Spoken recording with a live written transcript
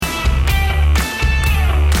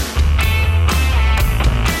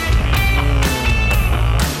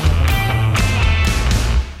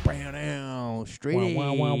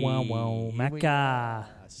Well, here we Macca. are.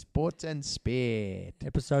 Sports and Spit.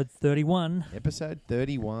 Episode 31. Episode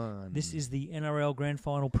 31. This is the NRL Grand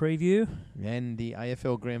Final preview And the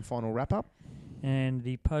AFL Grand Final wrap-up. and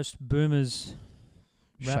the post-Boomers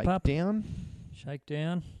wrap-up.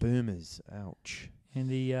 Shakedown. Boomers. Ouch. And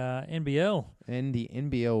the NBL. And the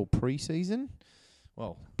NBL pre-season.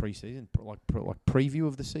 Well, pre-season, like preview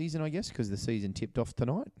of the season, I guess, because the season tipped off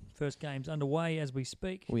tonight. First game's underway as we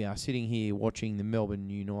speak. We are sitting here watching the Melbourne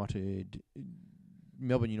United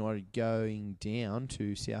going down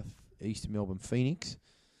to South Melbourne Phoenix.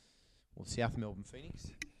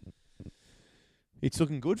 It's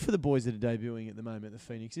looking good for the boys that are debuting at the moment, the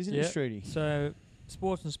Phoenix, isn't it, Streety? So,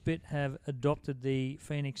 Sports and Spit have adopted the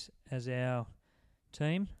Phoenix as our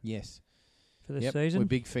team. Yes. For the season. We're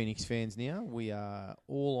big Phoenix fans now. We are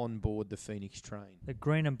all on board the Phoenix train. The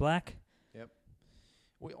green and black. Yep.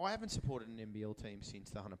 I haven't supported an NBL team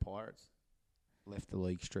since the Hunter Pirates left the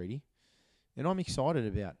league, Streety. And I'm excited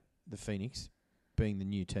about the Phoenix being the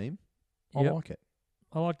new team. I like it.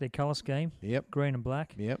 I like their colour scheme. Yep. Green and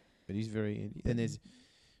black. It is very... And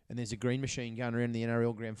there's a green machine going around the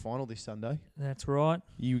NRL Grand Final this Sunday. That's right.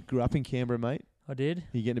 You grew up in Canberra, mate. I did.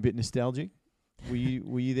 You getting a bit nostalgic? Were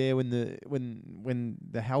you there when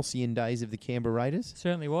the halcyon days of the Canberra Raiders?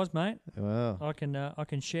 Certainly was, mate. Wow. I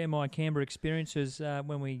can share my Canberra experiences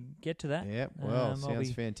when we get to that. Yeah. Well,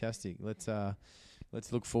 sounds fantastic. Let's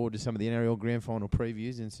look forward to some of the NRL Grand Final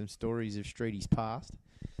previews and some stories of Streety's past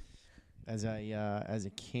as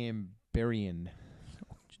a Canberrian.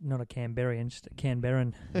 Not a Canberrian, just a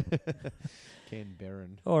Canberran.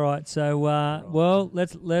 Canberran. All right, so well,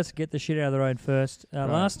 let's get the shit out of the road first. Right.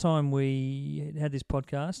 Last time we had this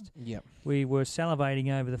podcast, we were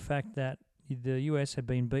salivating over the fact that the US had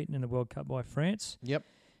been beaten in the World Cup by France. Yep.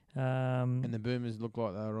 And the Boomers looked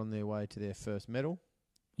like they were on their way to their first medal.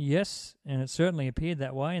 Yes, and it certainly appeared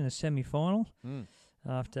that way in the semi-final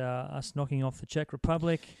after us knocking off the Czech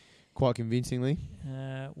Republic. Quite convincingly.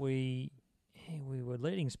 We were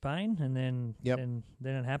leading Spain, and then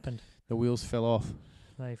it happened. The wheels fell off.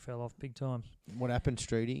 They fell off big time. What happened,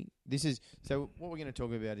 Streety? So what we're going to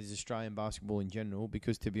talk about is Australian basketball in general,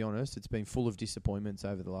 because to be honest, it's been full of disappointments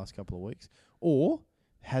over the last couple of weeks. Or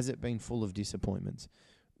has it been full of disappointments?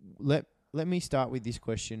 Let me start with this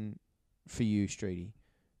question for you, Streety.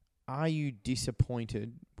 Are you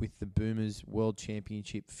disappointed with the Boomers' World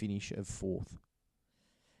Championship finish of 4th?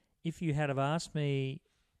 If you had have asked me,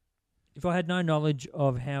 if I had no knowledge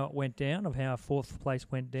of how it went down, of how 4th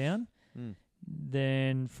place went down,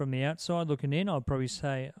 then from the outside looking in, I'd probably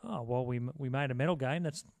say, oh, well, we made a medal game.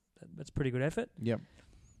 That's pretty good effort. Yep.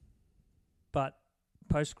 But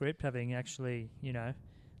postscript, having actually,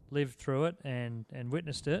 lived through it and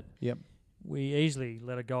witnessed it, we easily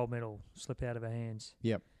let a gold medal slip out of our hands.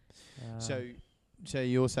 Yep. So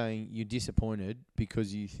you're saying you're disappointed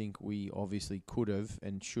because you think we obviously could have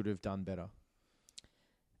and should have done better?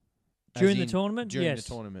 During the tournament? During the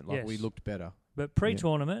tournament, we looked better. But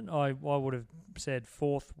pre-tournament, I would have said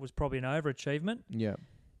 4th was probably an overachievement. Yeah.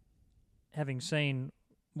 Having seen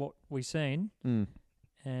what we've seen,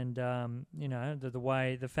 and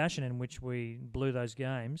the fashion in which we blew those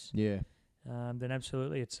games, then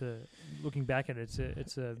absolutely, it's looking back at it,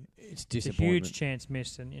 it's a huge chance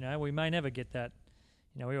missed, and we may never get that.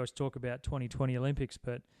 We always talk about 2020 Olympics,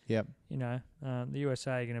 but the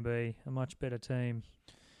USA are going to be a much better team.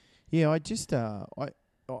 Yeah,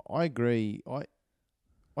 I agree.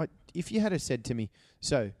 If you had said to me,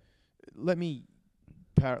 so let me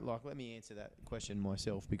answer that question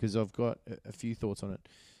myself, because I've got a few thoughts on it.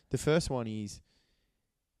 The first one is,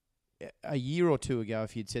 a year or two ago,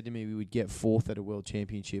 if you'd said to me we would get 4th at a World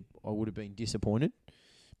Championship, I would have been disappointed,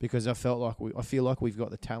 because I feel like we've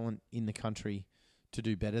got the talent in the country to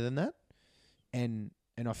do better than that, and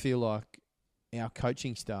I feel like our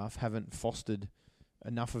coaching staff haven't fostered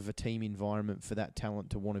enough of a team environment for that talent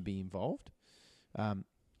to want to be involved.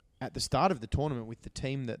 At the start of the tournament, with the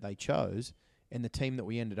team that they chose and the team that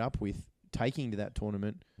we ended up with taking to that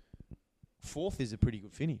tournament, 4th is a pretty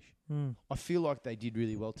good finish. I feel like they did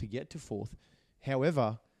really well to get to 4th.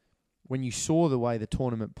 However, when you saw the way the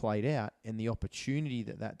tournament played out and the opportunity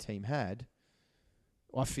that team had,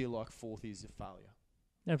 I feel like 4th is a failure.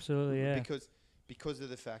 Absolutely, yeah. Because of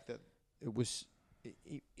the fact that it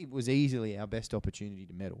was easily our best opportunity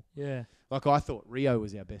to medal. Yeah. Like, I thought Rio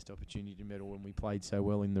was our best opportunity to medal when we played so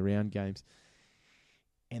well in the round games.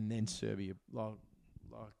 And then Serbia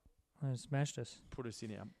smashed us. Put us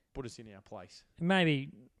in our place.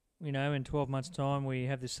 Maybe, in 12 months' time we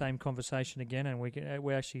have this same conversation again, and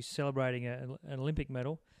we're actually celebrating an Olympic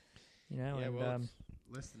medal.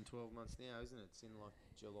 less than 12 months now, isn't it? It's in like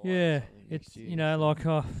July. Yeah, it's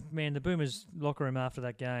year, the Boomers locker room after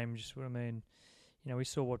that game. Just what I mean, we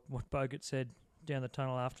saw what Bogut said down the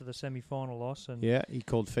tunnel after the semi-final loss, and he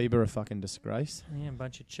called FIBA a fucking disgrace. Yeah, a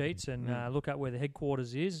bunch of cheats, and look up where the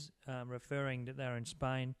headquarters is, referring that they're in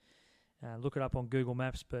Spain. Look it up on Google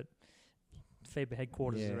Maps, but FIBA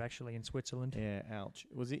headquarters are actually in Switzerland. Yeah, ouch.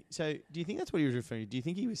 Was he? So, do you think that's what he was referring to? Do you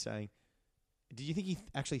think he was saying? Do you think he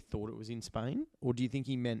actually thought it was in Spain, or do you think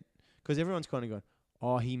he meant? Because everyone's kind of going,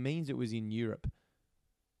 "Oh, he means it was in Europe."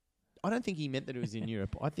 I don't think he meant that it was in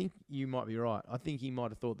Europe. I think you might be right. I think he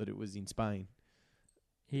might have thought that it was in Spain.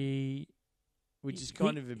 Which is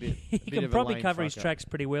kind of a bit. He can probably cover his tracks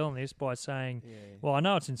pretty well on this by saying, "Well, I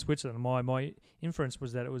know it's in Switzerland." My inference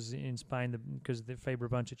was that it was in Spain because the FIBA are a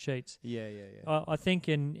bunch of cheats. Yeah. I think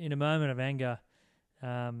in a moment of anger,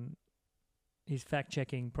 his fact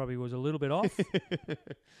checking probably was a little bit off.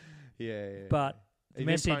 Yeah. But the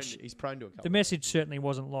message, he's prone to a couple. The message certainly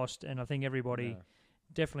wasn't lost, and I think everybody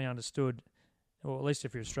definitely understood. Or at least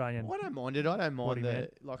if you're Australian. I don't mind it. I don't mind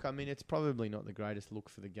it's probably not the greatest look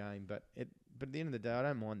for the game, but at the end of the day, I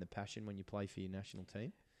don't mind the passion when you play for your national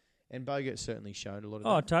team. And Bogut certainly showed a lot of that.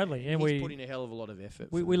 Oh, totally. And he's put in a hell of a lot of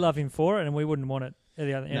effort. We love him for it, and we wouldn't want it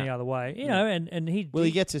any other way. And he... Will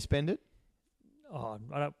he get suspended? Oh,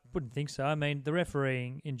 wouldn't think so. I mean, the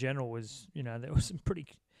refereeing in general was, there was some pretty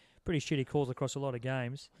shitty calls across a lot of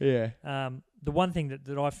games. Yeah. The one thing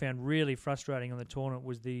that I found really frustrating on the tournament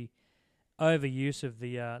was the overuse of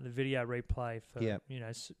the video replay for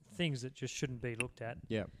things that just shouldn't be looked at.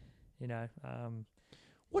 Yeah.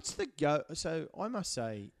 What's the go? So I must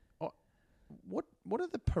say, what are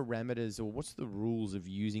the parameters or what's the rules of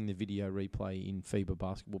using the video replay in FIBA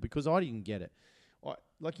basketball? Because I didn't get it.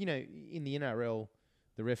 In the NRL,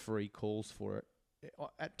 the referee calls for it.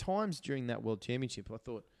 At times during that World Championship, I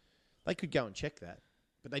thought they could go and check that,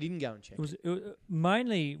 but they didn't go and check it. It was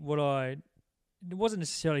mainly it wasn't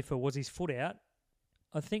necessarily for was his foot out.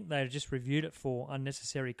 I think they just reviewed it for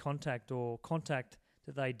unnecessary contact or contact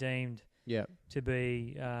that they deemed to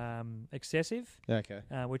be excessive. Okay.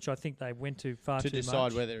 Which I think they went to far too much. To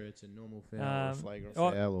decide whether it's a normal foul or a flagrant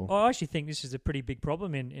foul. I actually think this is a pretty big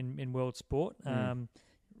problem in world sport.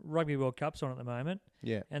 Rugby World Cup's on at the moment.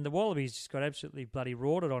 Yeah. And the Wallabies just got absolutely bloody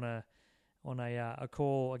rorted on a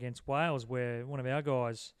call against Wales where one of our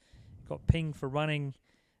guys got pinged for running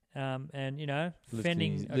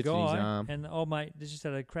fending a guy, and mate, they just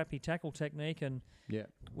had a crappy tackle technique, and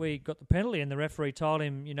we got the penalty, and the referee told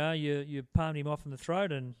him, you palmed him off in the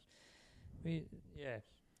throat, and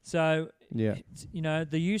so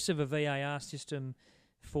the use of a VAR system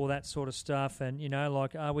for that sort of stuff, and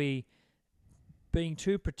are we being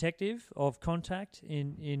too protective of contact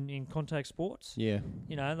in contact sports? Yeah,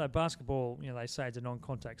 like basketball, they say it's a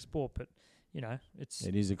non-contact sport, but it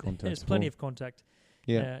is a contact. There's sport. Plenty of contact.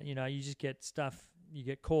 Yeah. You just get stuff, you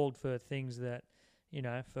get called for things that,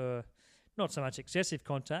 for not so much excessive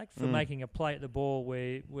contact, for making a play at the ball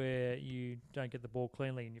where you don't get the ball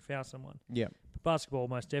cleanly and you foul someone. Yeah. But basketball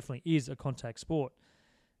most definitely is a contact sport.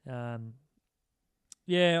 I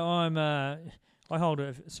hold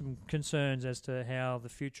some concerns as to how the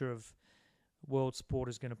future of world sport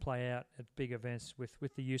is going to play out at big events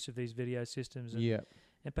with the use of these video systems.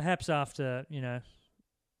 And perhaps after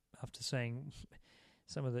seeing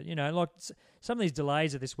some of the, some of these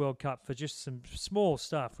delays of this World Cup for just some small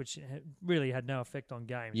stuff, which really had no effect on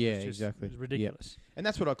games. Yeah, exactly. It was ridiculous. Yep. And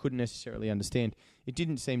that's what I couldn't necessarily understand. It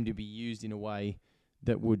didn't seem to be used in a way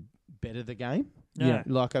that would better the game. No.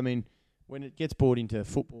 When it gets brought into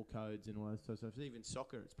football codes and all that sort of stuff, even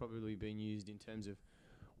soccer, it's probably been used in terms of,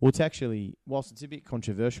 it's actually, whilst it's a bit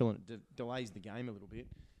controversial and it delays the game a little bit,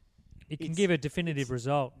 it can give a definitive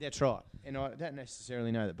result. That's right. And I don't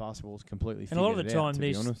necessarily know that basketball's completely figured it out. And a lot of the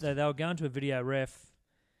time, they were going to a video ref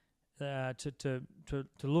to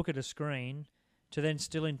look at a screen to then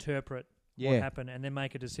still interpret what happened and then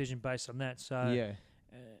make a decision based on that. So,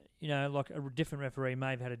 like a different referee may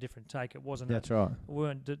have had a different take. It wasn't. That's right.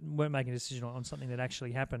 Weren't making a decision on something that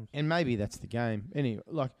actually happened. And maybe that's the game. Anyway,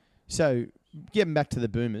 so getting back to the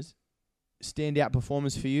Boomers. Standout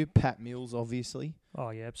performers for you, Pat Mills, obviously. Oh,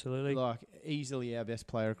 yeah, absolutely. Easily our best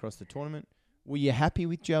player across the tournament. Were you happy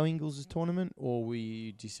with Joe Ingles' tournament, or were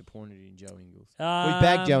you disappointed in Joe Ingles? We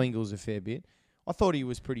bagged Joe Ingles a fair bit. I thought he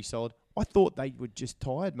was pretty solid. I thought they were just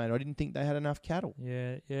tired, mate. I didn't think they had enough cattle.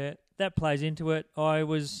 Yeah. That plays into it. I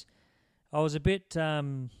was a bit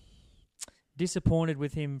disappointed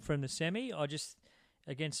with him from the semi.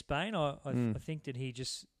 Against Spain, I think that he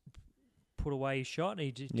just put away his shot.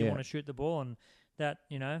 He just didn't want to shoot the ball, and that,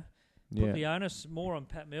 put the onus more on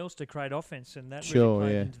Pat Mills to create offense, and that Sure, really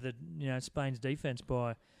played yeah. into the Spain's defense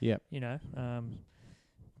by Yep.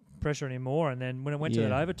 pressuring him more. And then when it went to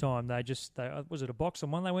that overtime, they was it a box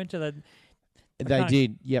and one they went to? They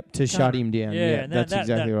did, to shut him down. Yeah, and that's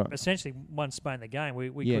exactly right. Essentially won Spain the game. We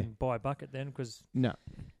couldn't buy a bucket then because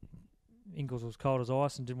Ingles was cold as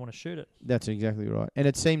ice and didn't want to shoot it. That's exactly right. And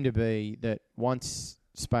it seemed to be that once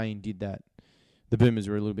Spain did that, the Boomers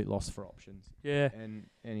were a little bit lost for options. Yeah. And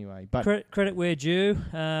anyway, but credit where due.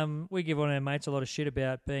 We give one of our mates a lot of shit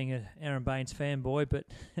about being an Aaron Baines fanboy, but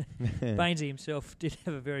Bainesy himself did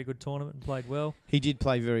have a very good tournament and played well. He did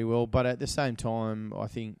play very well, but at the same time, I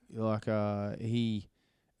think he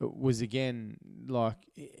was again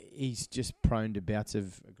he's just prone to bouts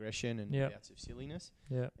of aggression and bouts of silliness.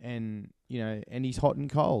 Yeah. And and he's hot and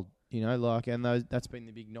cold. And that's been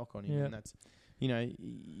the big knock on him. Yeah. And that's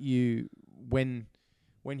when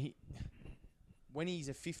he's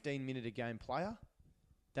a 15-minute a game player,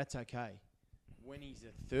 that's okay. When he's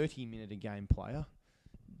a 30-minute a game player,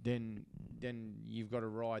 then you've got to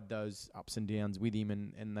ride those ups and downs with him,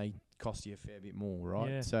 and they cost you a fair bit more, right?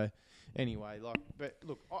 Yeah. So anyway, but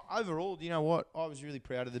look, overall, you know what? I was really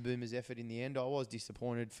proud of the Boomers' effort in the end. I was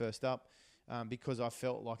disappointed first up because I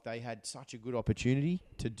felt like they had such a good opportunity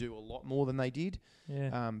to do a lot more than they did.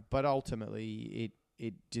 Yeah. But ultimately,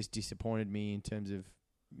 it just disappointed me in terms of,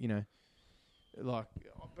 you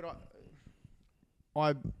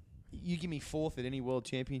give me fourth at any world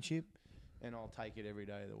championship, and I'll take it every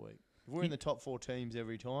day of the week. If we're in the top 4 teams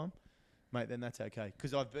every time, mate, then that's okay.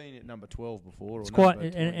 Because I've been at number 12 before. It's quite,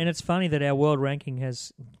 and it's funny that our world ranking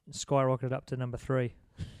has skyrocketed up to number 3.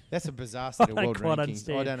 That's a bizarre set of world rankings.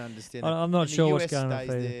 Understand. I don't understand that. I'm not sure what's going on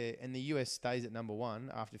there. And the US stays at number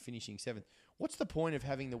 1 after finishing 7th. What's the point of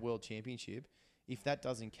having the world championship if that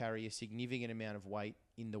doesn't carry a significant amount of weight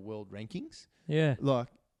in the world rankings? Yeah.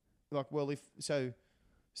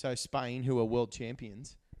 So Spain, who are world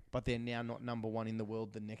champions, but they're now not number 1 in the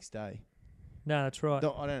world the next day. No, that's right.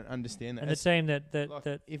 I don't understand that. And the team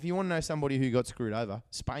that if you want to know somebody who got screwed over,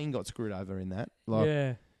 Spain got screwed over in that.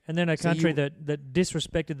 Yeah. And then a country that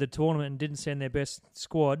disrespected the tournament and didn't send their best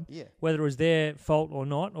squad, whether it was their fault or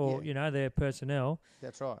not, or their personnel.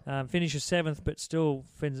 That's right. Finishes 7th, but still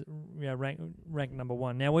ranked number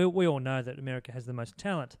 1. Now we all know that America has the most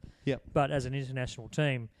talent. Yep. But as an international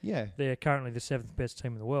team, they're currently the 7th best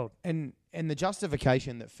team in the world. And the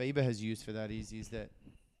justification that FIBA has used for that is that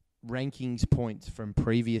rankings points from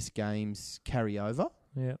previous games carry over.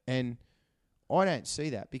 Yeah. And I don't see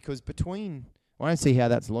that because I don't see how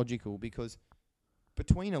that's logical because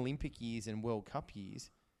between Olympic years and World Cup years,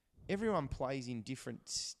 everyone plays in different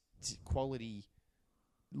quality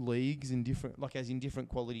leagues and different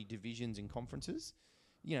quality divisions and conferences.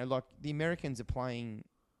 Like the Americans are playing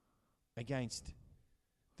against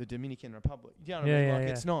the Dominican Republic. You know what I mean?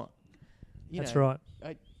 It's not. That's right.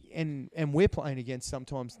 And we're playing against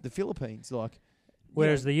sometimes the Philippines.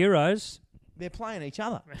 Whereas the Euros, they're playing each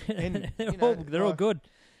other. And they're all good.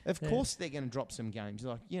 Of course they're going to drop some games,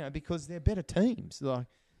 because they're better teams.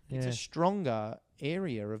 It's a stronger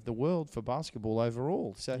area of the world for basketball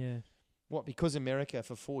overall. So, because America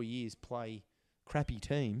for 4 years play crappy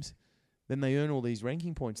teams, then they earn all these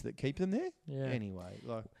ranking points that keep them there? Yeah. Anyway,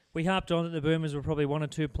 we harped on that the Boomers were probably 1 or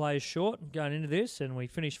 2 players short going into this, and we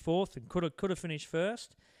finished 4th and could have finished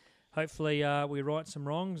first. Hopefully we right some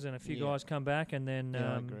wrongs and a few guys come back, and then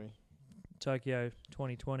I agree. Tokyo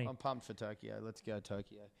 2020. I'm pumped for Tokyo. Let's go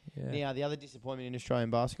Tokyo. Yeah. Now, the other disappointment in Australian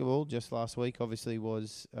basketball just last week, obviously,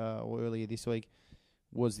 was, or earlier this week,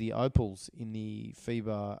 was the Opals in the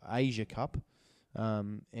FIBA Asia Cup.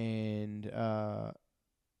 And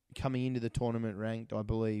coming into the tournament ranked, I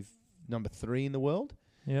believe, number 3 in the world.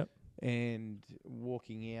 Yep. And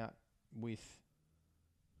walking out with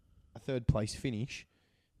a third-place finish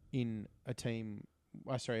in a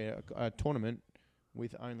tournament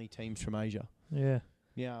with only teams from Asia. Yeah.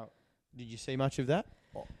 Now, did you see much of that?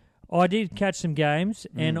 I did catch some games,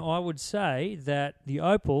 and I would say that the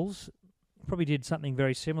Opals probably did something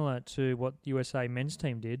very similar to what the USA men's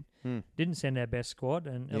team did. Didn't send our best squad,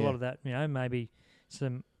 and a lot of that, maybe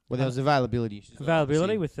some... Well, there was availability issues.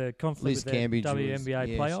 Availability with the conflict Liz with the Cambridge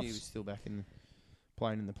WNBA playoffs. She was still back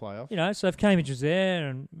playing in the playoffs. So if Cambridge was there,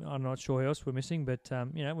 and I'm not sure who else we're missing, but,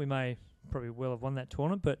 we may probably well have won that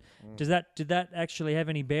tournament. But did that actually have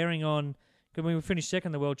any bearing on... Because we finished second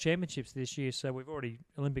in the World Championships this year, so we've already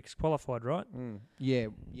Olympics qualified, right? Yeah.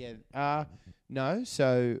 No,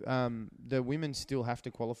 so the women still have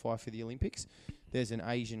to qualify for the Olympics. There's an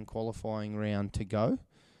Asian qualifying round to go.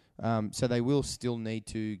 So they will still need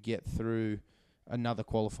to get through another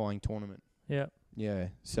qualifying tournament. Yeah. Yeah.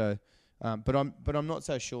 So But I'm not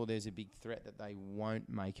so sure there's a big threat that they won't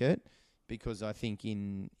make it, because I think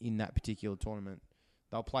in that particular tournament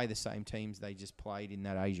they'll play the same teams they just played in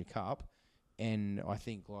that Asia Cup, and I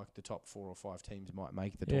think like the top 4 or 5 teams might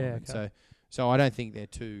make the tournament. Okay. So I don't think they're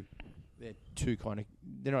too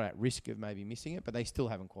they're not at risk of maybe missing it, but they still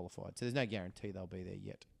haven't qualified. So there's no guarantee they'll be there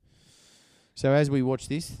yet. So as we watch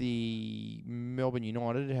this, the Melbourne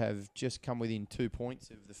United have just come within 2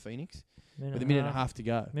 points of the Phoenix with a minute and a half to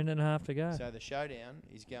go. Minute and a half to go. So the showdown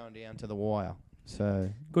is going down to the wire. So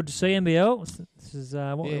good to see NBL. This is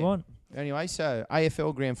what we want. Anyway, so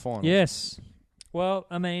AFL Grand Final. Yes. Well,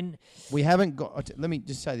 I mean, we haven't got. Let me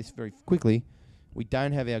just say this very quickly. We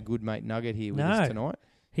don't have our good mate Nugget here with us tonight.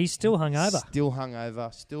 He's still hungover. Still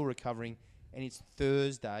hungover, still recovering, and it's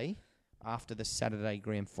Thursday after the Saturday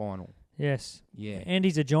Grand Final. Yes. Yeah. And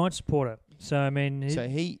he's a Giants supporter. So, I mean... So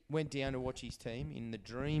he went down to watch his team in the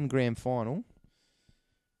Dream Grand Final.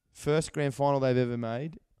 First Grand Final they've ever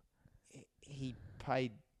made. He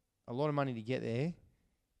paid a lot of money to get there,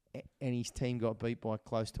 and his team got beat by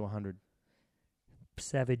close to 100.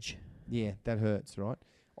 Savage. Yeah, that hurts, right?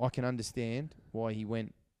 I can understand why he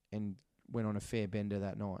went on a fair bender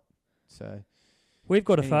that night. So we've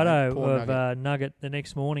got a photo of Nugget the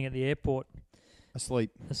next morning at the airport.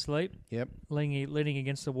 Asleep. Yep. Leaning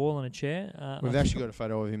against the wall in a chair. We've actually got a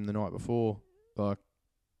photo of him the night before, like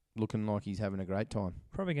looking like he's having a great time.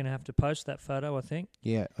 Probably going to have to post that photo, I think.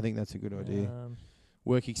 Yeah, I think that's a good idea.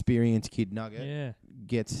 Work experience kid Nugget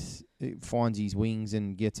finds his wings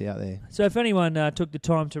and gets out there. So if anyone took the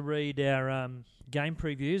time to read our game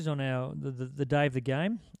previews on our the day of the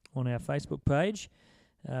game on our Facebook page,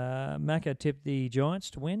 Macca tipped the Giants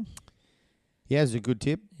to win. Yeah, it's a good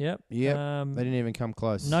tip. Yep. They didn't even come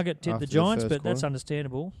close. Nugget tipped the Giants, but that's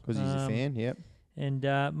understandable. Because he's a fan, yep. And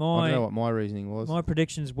I don't know what my reasoning was. My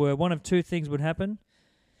predictions were one of two things would happen.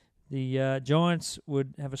 The Giants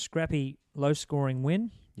would have a scrappy, low-scoring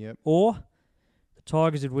win. Yep. Or the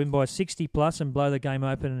Tigers would win by 60-plus and blow the game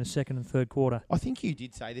open in the second and third quarter. I think you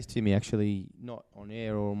did say this to me, actually, not on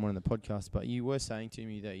air or on one of the podcasts, but you were saying to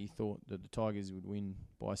me that you thought that the Tigers would win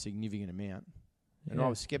by a significant amount. And I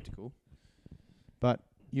was sceptical. But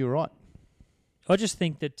you're right. I just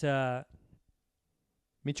think that...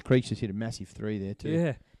 Mitch Creek just hit a massive 3 there too.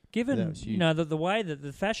 Yeah. Given, the way that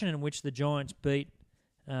the fashion in which the Giants beat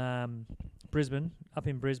Brisbane, up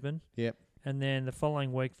in Brisbane, yep, and then the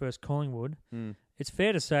following week versus Collingwood, it's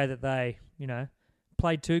fair to say that they,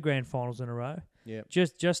 played 2 grand finals in a row,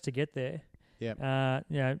 just to get there. Yep.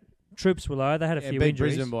 Troops were low. They had a few beat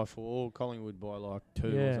injuries. Brisbane by 4, Collingwood by like 2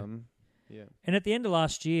 or something. Yeah. And at the end of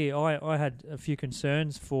last year, I had a few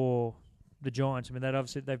concerns for the Giants. I mean,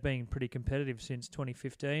 they've been pretty competitive since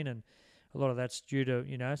 2015, and a lot of that's due to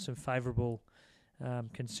some favourable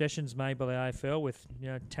concessions made by the AFL with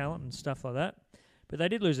talent and stuff like that. But they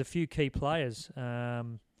did lose a few key players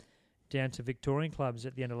down to Victorian clubs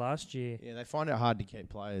at the end of last year. Yeah, they find it hard to keep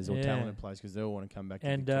players or talented players because they all want to come back to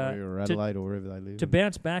Victoria or Adelaide or wherever they live. To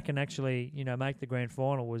bounce back and actually make the grand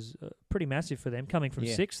final was pretty massive for them, coming from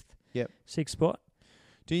 6th spot.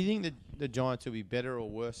 Do you think that the Giants will be better or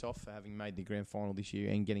worse off for having made the grand final this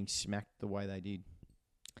year and getting smacked the way they did?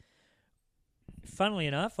 Funnily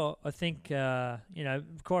enough, I think quite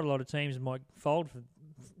a lot of teams might fold for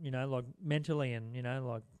like mentally and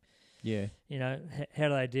how do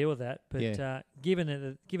they deal with that? But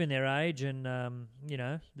given their age and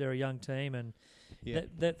they're a young team and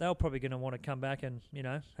they're probably going to want to come back and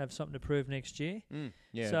have something to prove next year.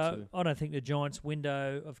 So absolutely. I don't think the Giants'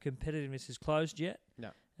 window of competitiveness is closed yet.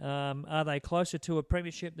 No. Are they closer to a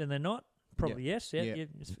premiership than they're not? Probably yes.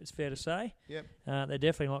 It's fair to say. Yep. They're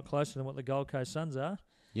definitely a lot closer than what the Gold Coast Suns are.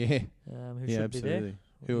 Yeah. Who should absolutely. be there.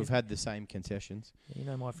 Who have had the same concessions. You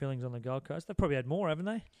know my feelings on the Gold Coast. They've probably had more, haven't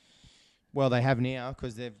they? Well, they have now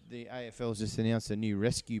because the AFL's just announced a new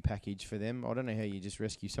rescue package for them. I don't know how you just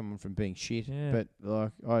rescue someone from being shit, but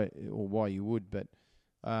or why you would, but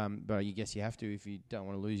I guess you have to if you don't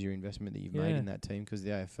want to lose your investment that you've made in that team because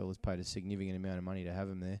the AFL has paid a significant amount of money to have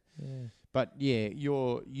them there. Yeah. But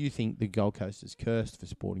you think the Gold Coast is cursed for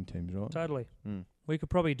sporting teams, right? Totally. We could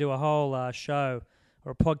probably do a whole show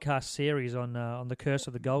or a podcast series on the curse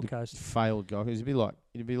of the Gold Coast. Failed Gold Coast. It'd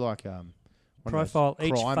be like profile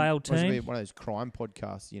each failed team. One of those crime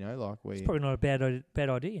podcasts, like where it's probably not a bad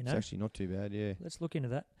idea. It's actually not too bad. Yeah. Let's look into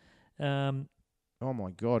that. Oh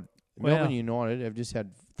my God. Melbourne United have just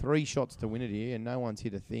had 3 shots to win it here, and no one's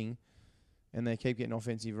hit a thing, and they keep getting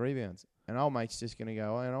offensive rebounds. And old mate's just going to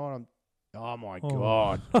go, oh my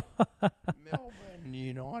God. Melbourne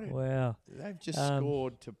United. Wow. They've just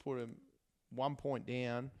scored to put them 1 point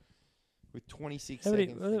down, with 26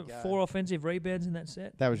 seconds to go. 4 offensive rebounds in that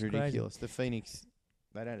set. That was ridiculous. Crazy. The Phoenix,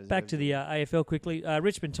 they don't deserve Back to the AFL quickly.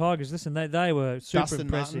 Richmond Tigers, listen, they were super Dustin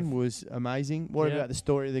impressive. Martin was amazing. What about the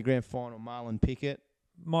story of the grand final? Marlon Pickett.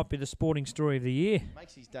 Might be the sporting story of the year.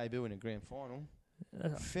 Makes his debut in a grand final.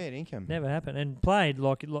 Fair income. Never happened. And played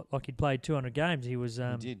like he'd played 200 games. He was...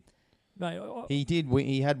 he did. Mate, he did.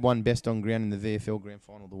 He had one best on ground in the VFL grand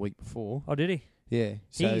final the week before. Oh, did he? Yeah.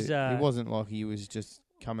 So it wasn't like he was just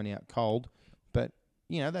coming out cold. But,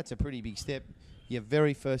 that's a pretty big step. Your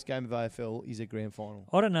very first game of AFL is a grand final.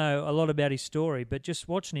 I don't know a lot about his story, but just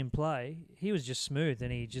watching him play, he was just smooth.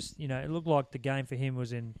 And he just, it looked like the game for him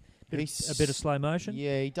was in a bit of slow motion.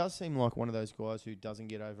 Yeah, he does seem like one of those guys who doesn't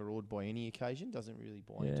get overawed by any occasion, doesn't really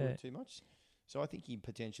buy into it too much. So I think he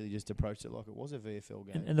potentially just approached it like it was a VFL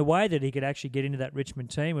game. And the way that he could actually get into that Richmond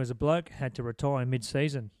team was a bloke had to retire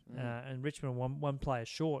mid-season, and Richmond one player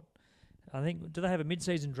short. I think, do they have a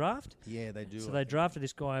mid-season draft? Yeah, they do. So they drafted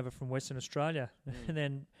this guy over from Western Australia and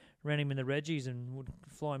then ran him in the Reggies and would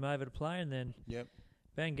fly him over to play, and then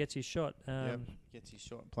bang, gets his shot. Gets his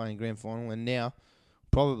shot playing grand final, and now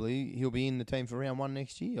probably he'll be in the team for round 1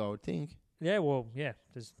 next year, I would think. Yeah, well,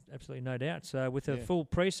 there's absolutely no doubt. So with a full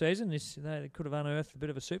pre-season, they could have unearthed a bit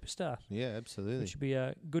of a superstar. Yeah, absolutely. Which should be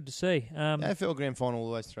good to see. AFL grand final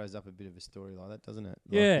always throws up a bit of a story like that, doesn't it?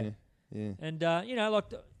 Yeah. And,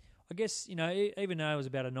 I guess, even though it was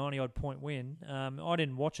about a 90-odd point win, I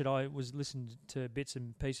didn't watch it. I was listening to bits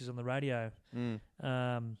and pieces on the radio.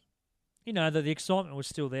 The excitement was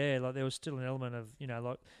still there. Like there was still an element of,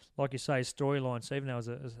 like you say, storyline. So even though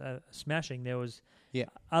it was a smashing, there was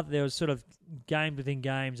there was sort of games within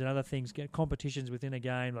games and other things, competitions within a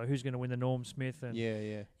game, like who's going to win the Norm Smith and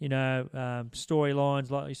storylines,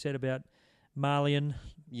 like you said about Marlion,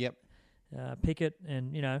 Pickett,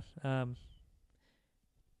 and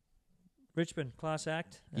Richmond class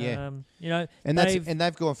act. And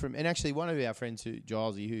they've gone from, and actually one of our friends,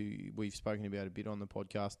 Gilesy, who we've spoken about a bit on the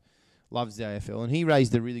podcast, loves the AFL, and he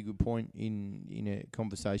raised a really good point in a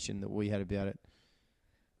conversation that we had about it,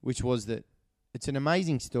 which was that it's an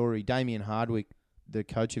amazing story. Damien Hardwick, the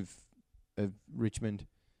coach of Richmond,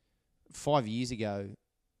 5 years ago,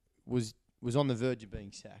 was on the verge of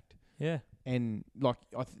being sacked. Yeah. And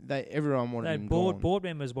everyone wanted him gone. Board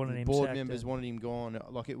members wanted him sacked. Board members wanted him gone.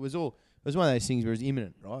 Like it was one of those things where it was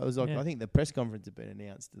imminent, right? It was like I think the press conference had been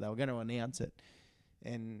announced. They were going to announce it,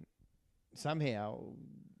 and somehow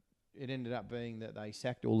it ended up being that they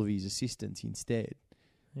sacked all of his assistants instead.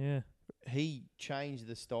 Yeah. He changed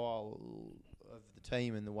the style of the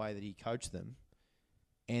team and the way that he coached them.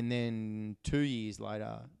 And then 2 years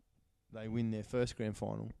later, they win their first grand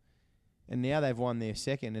final. And now they've won their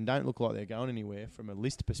second and don't look like they're going anywhere from a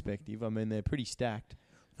list perspective. I mean, they're pretty stacked.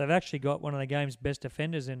 They've actually got one of the game's best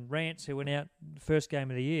defenders in Rance, who went out first game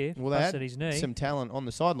of the year. Well, they had his knee. Some talent on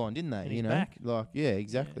the sideline, didn't they? And he's back.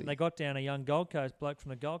 Exactly. And they got down a young Gold Coast bloke from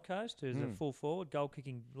the Gold Coast who's a full forward,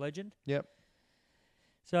 goal-kicking legend. Yep.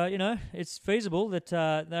 So, it's feasible that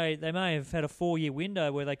they may have had a 4-year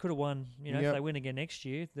window where they could have won, if they win again next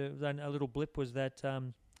year. A little blip was that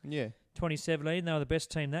 2017, they were the best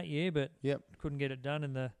team that year, but couldn't get it done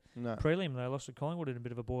in the prelim. They lost to Collingwood in a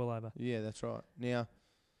bit of a boil-over. Yeah, that's right. Now,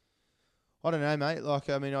 I don't know, mate.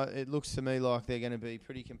 It looks to me like they're going to be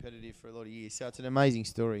pretty competitive for a lot of years. So it's an amazing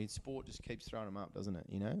story. Sport just keeps throwing them up, doesn't it?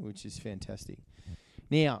 Which is fantastic.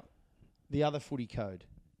 Now, the other footy code,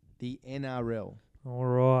 the NRL. All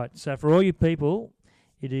right. So for all you people,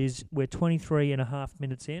 we're 23 and a half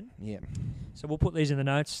minutes in. Yeah. So we'll put these in the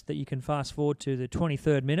notes that you can fast forward to the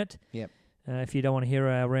 23rd minute. Yep. If you don't want to hear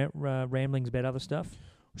our ramblings about other stuff.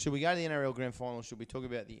 Should we go to the NRL Grand Final? Should we talk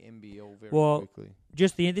about the NBL very quickly?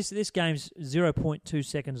 Just this game's 0.2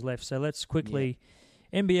 seconds left, so let's quickly.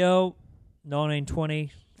 NBL 19-20,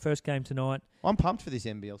 first game tonight. I'm pumped for this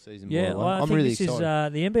NBL season. Yeah, I'm really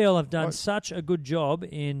excited. The NBL have done such a good job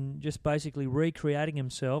in just basically recreating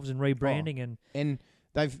themselves and rebranding and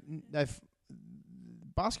they've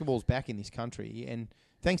basketball's back in this country, and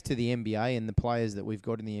thanks to the NBA and the players that we've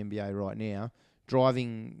got in the NBA right now,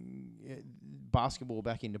 driving basketball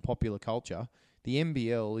back into popular culture, the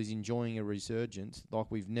NBL is enjoying a resurgence like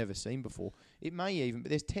we've never seen before. It may even, but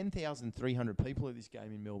there's 10,300 people at this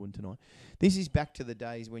game in Melbourne tonight. This is back to the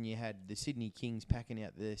days when you had the Sydney Kings packing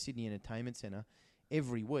out the Sydney Entertainment Centre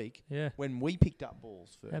every week. Yeah. When we picked up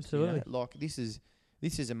balls first. Absolutely. This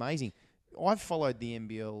is amazing. I've followed the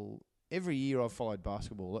NBL every year. I've followed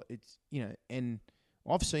basketball. It's and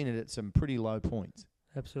I've seen it at some pretty low points.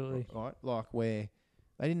 Absolutely. Right, like where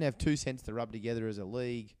they didn't have 2 cents to rub together as a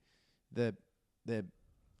league. There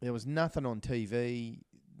was nothing on TV.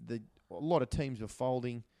 A lot of teams were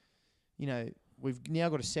folding. we've now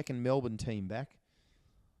got a second Melbourne team back.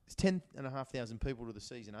 It's 10,500 people to the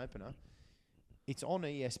season opener. It's on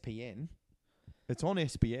ESPN. It's on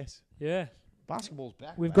SBS. Yeah. Basketball's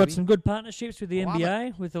back. We've baby. got some good partnerships with the Love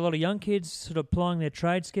NBA, with a lot of young kids sort of applying their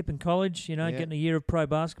trade, skipping college, getting a year of pro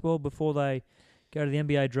basketball before they go to the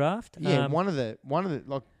NBA draft. Yeah, one of the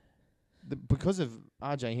because of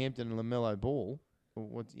RJ Hampton and LaMelo Ball.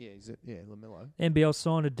 LaMelo. NBL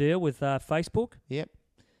signed a deal with Facebook. Yep.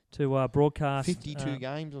 To broadcast 52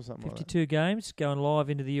 games or something. 52 games going live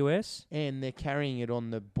into the US, and they're carrying it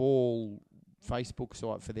on the Ball Facebook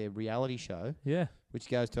site for their reality show. Yeah. Which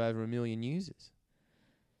goes to over 1 million users.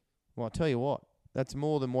 Well, I'll tell you what, that's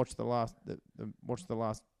more than watch the last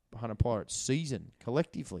 100 Pirates season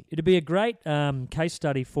collectively. It'd be a great case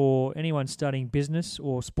study for anyone studying business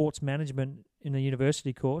or sports management in a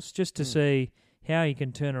university course, just to see how you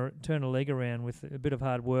can turn a league around with a bit of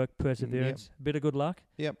hard work, perseverance, a bit of good luck.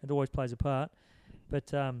 Yep. It always plays a part. But,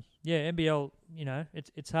 NBL,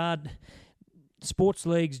 it's hard. Sports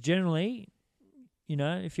leagues generally,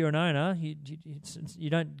 if you're an owner, you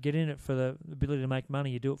don't get in it for the ability to make money.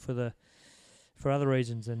 You do it for other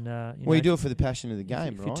reasons. And you do it for the passion of the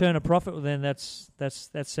game, if right? you turn a profit, well, then that's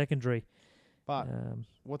secondary. But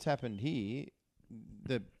what's happened here,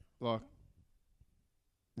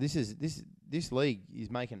 this league is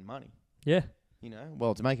making money. Yeah.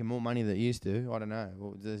 It's making more money than it used to. I don't know.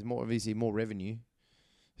 Well, there's obviously more revenue.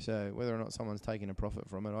 So whether or not someone's taking a profit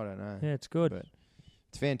from it, I don't know. Yeah, it's good. But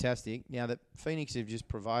it's fantastic. Now that Phoenix have just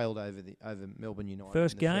prevailed over Melbourne United.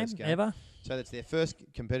 First game ever. So that's their first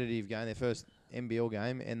competitive game, their first NBL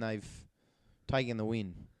game, and they've taken the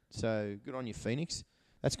win. So good on you, Phoenix.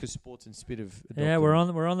 That's because Sports and Spit have adopted. Yeah, we're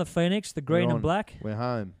on the Phoenix, the green and black. We're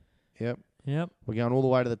home. Yep. Yep. We're going all the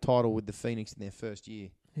way to the title with the Phoenix in their first year.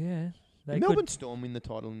 Yeah. Did Melbourne Storm win the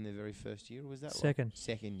title in their very first year, or was that second?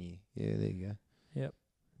 Second year. Yeah, there you go. Yep.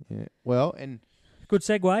 Yeah. Well, and good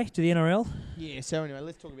segue to the NRL. Yeah. So anyway,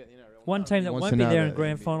 let's talk about the NRL. One team that won't be there in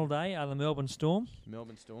grand final day are the Melbourne Storm.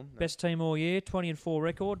 Melbourne Storm. No. Best team all year, 20-4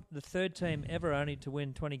 record. The third team ever only to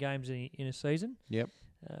win 20 games in a season. Yep.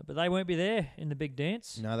 But they won't be there in the big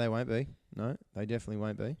dance. No, they won't be. No, they definitely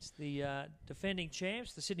won't be. It's the defending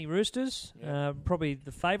champs, the Sydney Roosters, probably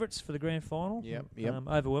the favourites for the grand final. Yep.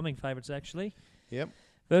 Overwhelming favourites, actually. Yep.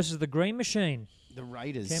 Versus the Green Machine. The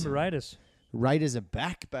Raiders. Canberra Raiders. Raiders are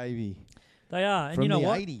back, baby. They are. And from you know the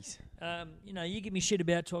what? 80s. You give me shit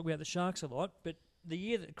about talking about the Sharks a lot, but the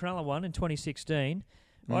year that Cronulla won in 2016,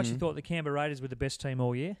 I actually thought the Canberra Raiders were the best team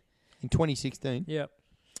all year. In 2016? Yep.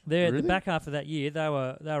 Really? The back half of that year, they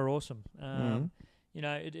were awesome.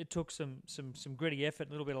 It took some gritty effort,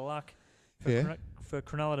 a little bit of luck for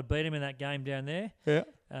Cronulla to beat them in that game down there. Yeah.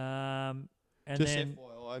 And just then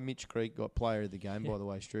FYI, Mitch Creek got player of the game, by the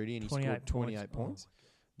way, Strudy, and he scored 28 points.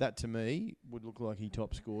 That, to me, would look like he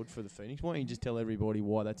top scored for the Phoenix. Why don't you just tell everybody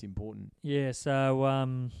why that's important? Yeah, so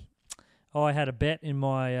I had a bet in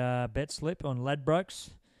my bet slip on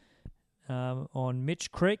Ladbrokes on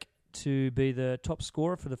Mitch Creek to be the top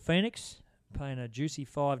scorer for the Phoenix, paying a juicy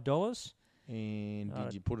 $5. And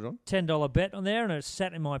did you put it on? $10 bet on there, and it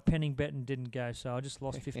sat in my pending bet and didn't go, so I just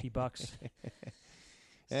lost $50.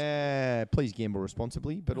 Please gamble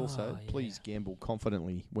responsibly, but also please gamble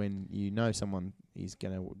confidently when you know someone is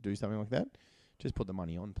going to do something like that. Just put the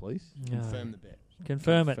money on, please. Confirm the bet.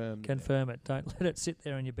 Confirm it. Don't let it sit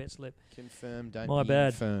there on your bet slip. Confirm, don't My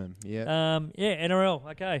bad. Confirm. Yeah. NRL.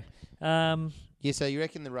 Okay. Yeah, so you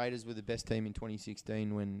reckon the Raiders were the best team in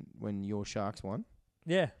 2016 when your Sharks won?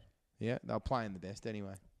 Yeah. Yeah, they were playing the best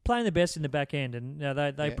anyway. Playing the best in the back end, and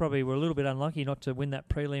they probably were a little bit unlucky not to win that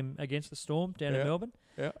prelim against the Storm down in Melbourne.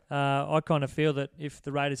 Yeah. I kind of feel that if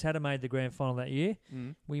the Raiders had made the grand final that year,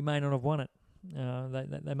 we may not have won it.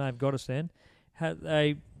 They may have got us then.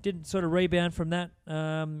 They didn't sort of rebound from that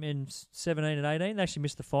in 17 and 18. They actually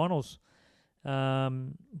missed the finals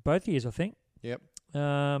both years, I think. Yep.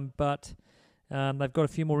 But they've got a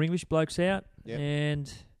few more English blokes out,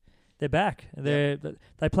 and they're back. They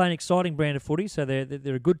play an exciting brand of footy, so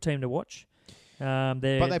they're a good team to watch. But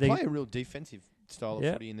they play a real defensive style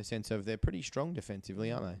of footy in the sense of they're pretty strong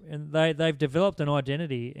defensively, aren't they? And they've developed an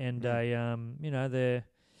identity, and they're.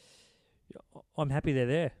 I'm happy they're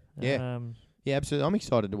there. Yeah. Yeah, absolutely. I'm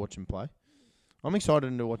excited to watch them play. I'm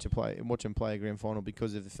excited to watch them play a grand final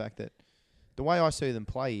because of the fact that the way I see them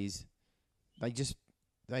play is they just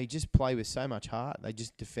play with so much heart. They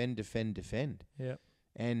just defend. Yeah.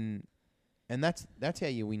 And that's how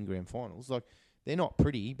you win grand finals. Like, they're not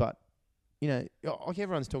pretty, but like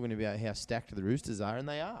everyone's talking about how stacked the Roosters are, and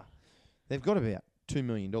they are. They've got about $2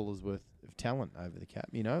 million worth of talent over the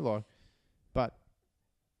cap, but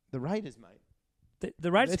the Raiders, mate,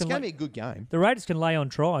 the Raiders it's going to be a good game. The Raiders can lay on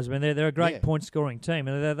tries. I mean, they're a great point scoring team,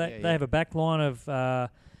 and they have a back line of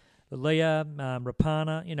Leah,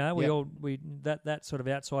 Rapana. You know, that sort of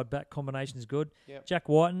outside back combination is good. Yep. Jack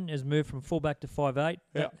Whiten has moved from fullback to 5'8",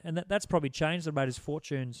 and that's probably changed the Raiders'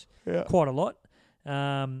 fortunes quite a lot.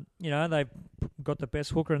 You know, they've got the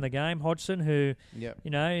best hooker in the game, Hodgson, who,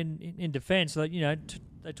 you know, in defence, you know,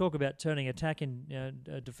 they talk about turning attack in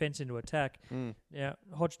defence into attack. Yeah,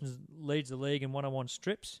 Hodgson leads the league in one-on-one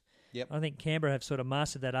strips. Yep. I think Canberra have sort of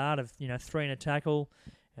mastered that art of, you know, 3 in a tackle.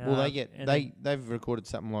 Well, they've recorded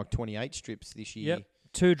something like 28 strips this year. Yep.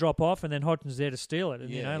 2 drop off, and then Hodgson's there to steal it.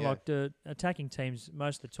 And, you know, like the attacking teams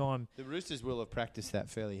most of the time. The Roosters will have practiced that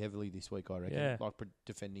fairly heavily this week, I reckon. Yeah. Like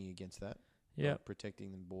defending against that. Yeah. Like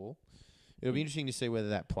protecting the ball. It'll be interesting to see whether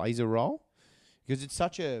that plays a role, because it's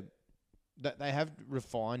such a that they have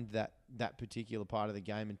refined that particular part of the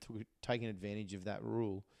game and taken advantage of that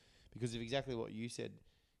rule because of exactly what you said.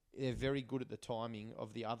 They're very good at the timing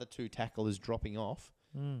of the other 2 tacklers dropping off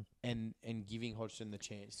and giving Hodgson the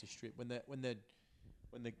chance to strip when the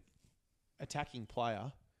attacking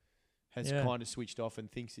player has kind of switched off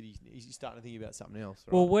and thinks that he's starting to think about something else.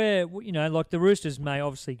 Right? Well, where, you know, like the Roosters may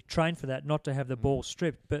obviously train for that, not to have the ball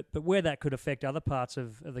stripped, but where that could affect other parts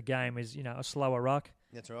of the game is, you know, a slower ruck.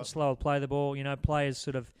 That's right. A slower play of the ball, you know, players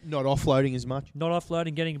sort of... Not offloading as much. Not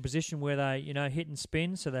offloading, getting in a position where they, you know, hit and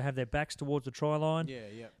spin, so they have their backs towards the try line.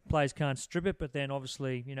 Yeah. Players can't strip it, but then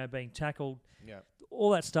obviously, you know, being tackled. Yeah. All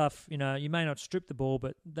that stuff, you know, you may not strip the ball,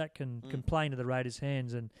 but that can play into the Raiders'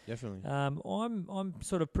 hands. And definitely. I'm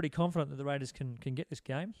sort of pretty confident that the Raiders can get this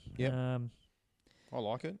game. Yeah. I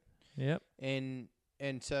like it. Yep. And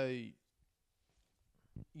so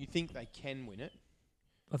you think they can win it?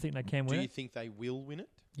 I think they can win it. Do you think they will win it?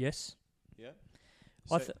 Yes. Yeah.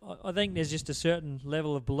 So I think there's just a certain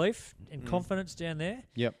level of belief and confidence down there.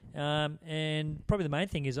 Yep. And probably the main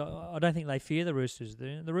thing is I don't think they fear the Roosters.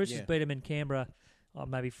 The Roosters beat them in Canberra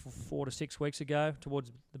maybe 4 to 6 weeks ago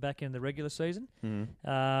towards the back end of the regular season.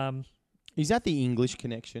 Is that the English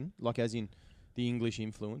connection? Like as in the English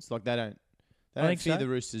influence? Like they don't fear the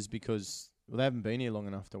Roosters because they haven't been here long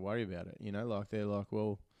enough to worry about it. You know, like they're like,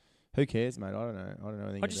 well, who cares, mate? I don't know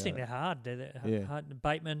anything. I just think they're hard. They're hard.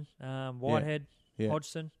 Bateman, Whitehead,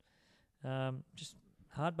 Hodgson, just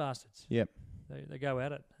hard bastards. Yep. They go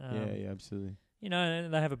at it. Yeah, absolutely. You know,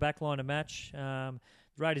 they have a back line to match. The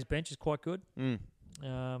Raiders bench is quite good. You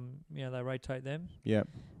know, they rotate them. Yep.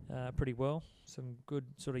 Pretty well. Some good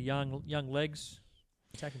sort of young legs,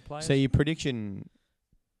 attacking players. So your prediction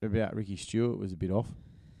about Ricky Stewart was a bit off?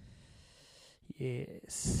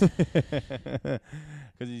 Yes. Because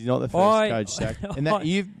he's not the first coach sacked. And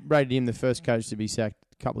you've rated him the first coach to be sacked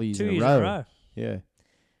a couple of years 2 in years a row. in a row.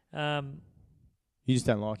 Yeah. You just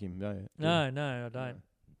don't like him, don't you? No, I don't.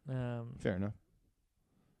 Fair enough.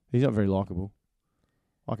 He's not very likeable.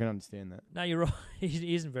 I can understand that. No, you're right.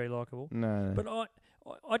 He isn't very likeable. No. But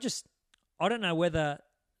I don't know whether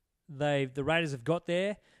the Raiders have got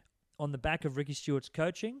there on the back of Ricky Stewart's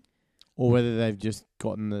coaching, or whether they've just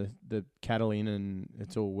gotten the cattle in and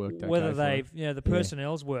it's all worked. Whether the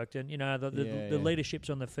personnel's worked and the leadership's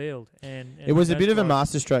on the field and it was a bit of a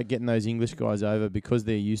masterstroke getting those English guys over because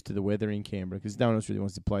they're used to the weather in Canberra because no one else really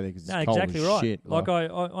wants to play there because it's cold exactly as right. shit. Like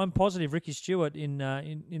I'm positive Ricky Stewart in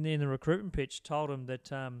the recruitment pitch told him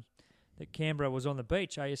that Canberra was on the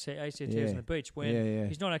beach, ACT was on the beach, when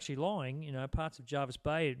he's not actually lying. You know, parts of Jarvis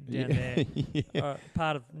Bay down there are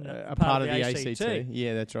part of the ACT.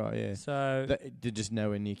 Yeah, that's right, yeah. So they're just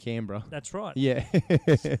nowhere near Canberra. That's right. Yeah.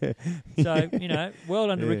 So, well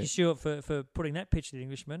done to Ricky Stewart for putting that pitch to the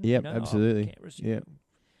Englishman. Yep, absolutely.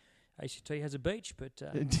 ACT has a beach, but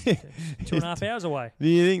 2.5 hours away. Do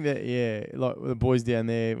you think that, like the boys down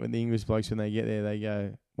there, when the English blokes, when they get there, they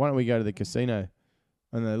go, why don't we go to the casino?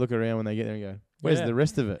 And they look around when they get there and go, where's the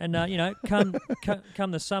rest of it? And,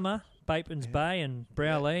 come the summer, Bateman's Bay and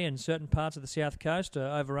Browley and certain parts of the South Coast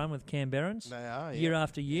are overrun with Canberrans. They are, year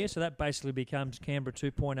after year. So that basically becomes Canberra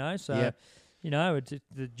 2.0. So,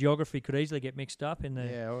 the geography could easily get mixed up in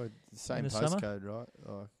the same postcode, right?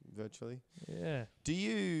 Like, virtually. Yeah. Do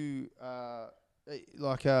you,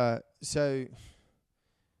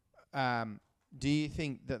 do you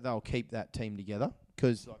think that they'll keep that team together?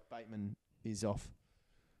 Because, like, Bateman is off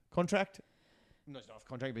contract. No, he's not off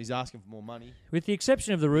contract, but he's asking for more money. With the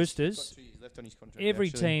exception of the Roosters, he's got 2 years left on his contract. Every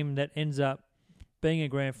team that ends up being in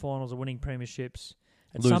grand finals or winning premierships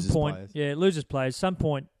at some point, loses players. Some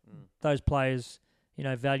point, those players,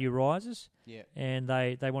 value rises. Yeah, and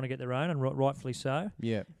they want to get their own, and rightfully so.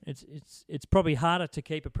 Yeah, it's probably harder to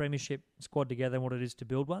keep a premiership squad together than what it is to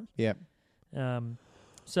build one. Yeah.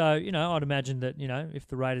 So I'd imagine that if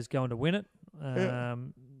the Raiders go on to win it,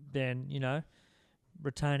 then,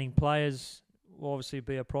 retaining players will obviously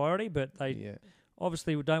be a priority, but they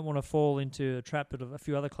obviously don't want to fall into a trap that a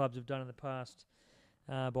few other clubs have done in the past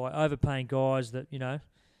by overpaying guys that,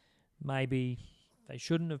 maybe they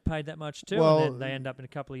shouldn't have paid that much to, and then they end up in a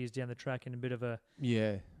couple of years down the track in a bit of a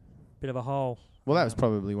hole. Well, that was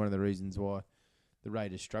probably one of the reasons why the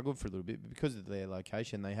Raiders struggled for a little bit, because of their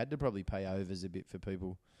location. They had to probably pay overs a bit for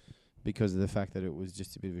people because of the fact that it was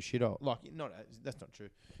just a bit of a shithole. That's not true.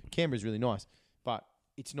 Canberra's really nice, but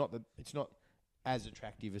it's not as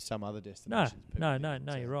attractive as some other destinations. No,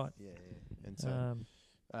 you're right. Yeah. And so,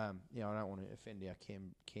 I don't want to offend our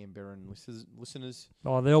Canberran listeners.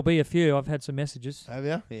 Oh, there'll be a few. I've had some messages. Have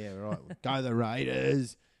you? Yeah, right. Go the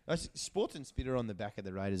Raiders. Sports and Spitter on the back of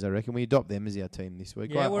the Raiders, I reckon. We adopt them as our team this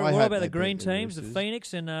week. Yeah, what about the green teams, the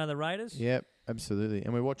Phoenix and the Raiders? Yep, absolutely.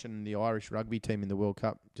 And we're watching the Irish rugby team in the World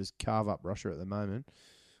Cup just carve up Russia at the moment.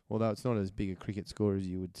 Although it's not as big a cricket score as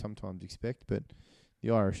you would sometimes expect, but the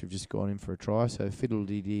Irish have just gone in for a try, so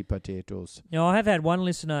fiddle-dee-dee potatoes. Now, I have had one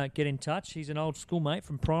listener get in touch. He's an old schoolmate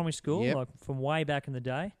from primary school, like from way back in the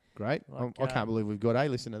day. Great. I can't believe we've got a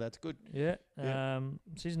listener. That's good. Yeah. So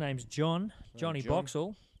his name's Johnny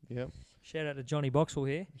Boxall. Yep. Shout out to Johnny Boxall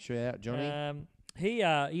here. Shout out, Johnny.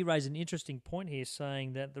 He raised an interesting point here,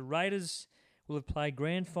 saying that the Raiders will have played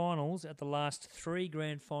grand finals at the last 3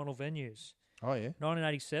 grand final venues. Oh, yeah.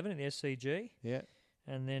 1987 in the SCG. Yeah.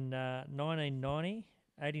 And then 1990,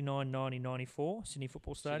 89, 90, 94, Sydney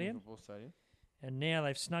Football Stadium. And now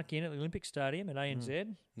they've snuck in at the Olympic Stadium at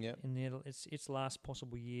ANZ. Yeah. In its last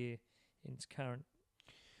possible year in its current.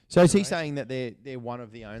 So is he saying that they're one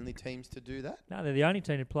of the only teams to do that? No, they're the only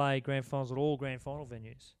team to play grand finals at all grand final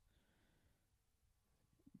venues.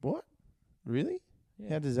 What? Really? Yeah.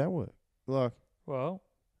 How does that work? But hold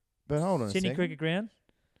on Sydney a second. Cricket Ground,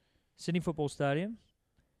 Sydney Football Stadium,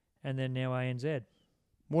 and then now ANZ.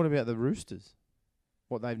 What about the Roosters?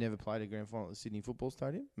 What, they've never played a grand final at the Sydney Football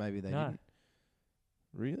Stadium? Maybe they didn't.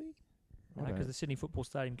 Really? No, because the Sydney Football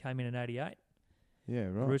Stadium came in 88. Yeah,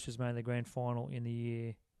 right. The Roosters made the grand final in the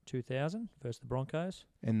year 2000 versus the Broncos.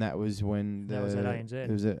 And that was when that was at ANZ. It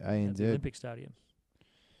was at ANZ. At the Olympic Stadium.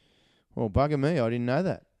 Well, bugger me, I didn't know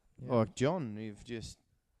that. Yeah. Like, John,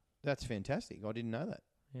 that's fantastic. I didn't know that.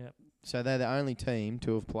 Yeah. So they're the only team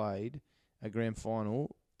to have played a grand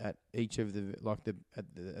final at each of at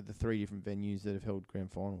the 3 different venues that have held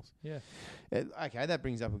grand finals. Yeah. Okay, that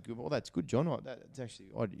brings up a good. Well, that's good, John. That's actually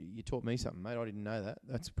you taught me something, mate. I didn't know that.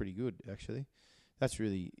 That's pretty good, actually. That's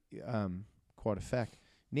really quite a fact.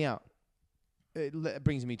 Now, it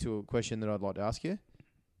brings me to a question that I'd like to ask you.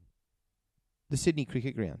 The Sydney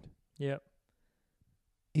Cricket Ground. Yep.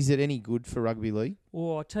 Is it any good for rugby league?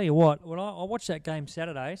 Well, I tell you what. When I watched that game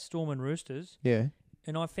Saturday, Storm and Roosters. Yeah.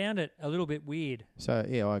 And I found it a little bit weird. So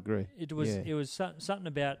yeah, I agree. It was something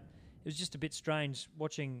about. It was just a bit strange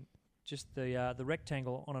watching just the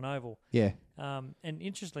rectangle on an oval. Yeah. And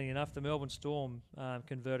interestingly enough, the Melbourne Storm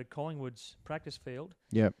converted Collingwood's practice field.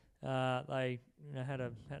 Yep. They had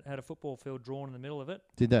a football field drawn in the middle of it.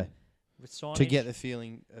 Did they? With signage. To get the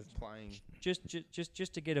feeling of playing.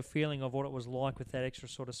 Just to get a feeling of what it was like with that extra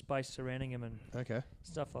sort of space surrounding him and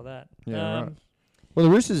stuff like that. Yeah, right. Well,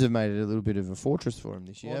 the Roosters have made it a little bit of a fortress for them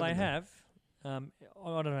this year. Well, they have. I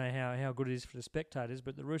don't know how good it is for the spectators,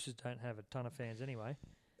 but the Roosters don't have a ton of fans anyway.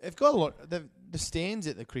 They've got a lot. The stands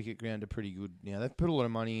at the cricket ground are pretty good now. They've put a lot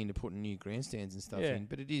of money into putting new grandstands and stuff in,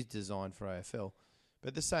 but it is designed for AFL. But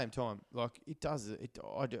at the same time, like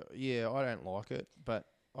I don't like it, but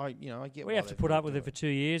I get. We have to put up with it for 2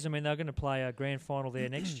 years. I mean, they're going to play a grand final there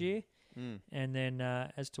next year. And then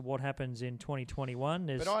as to what happens in 2021,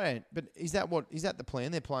 there's... But is that the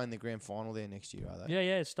plan? They're playing the grand final there next year, are they?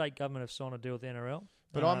 Yeah. State government have signed a deal with the NRL.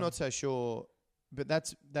 But I'm not so sure. But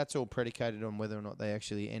that's all predicated on whether or not they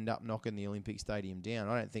actually end up knocking the Olympic Stadium down.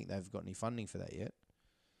 I don't think they've got any funding for that yet.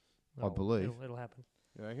 I believe it'll happen.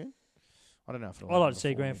 You reckon? I don't know if it'll I'd like to see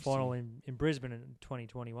a grand final in Brisbane in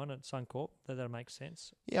 2021 at Suncorp. That'll make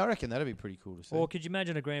sense. Yeah, I reckon that'd be pretty cool to see. Or could you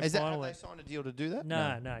imagine a grand final? Have they signed a deal to do that?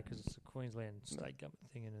 No, because it's a Queensland state government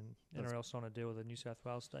thing, and NRL signed a deal with the New South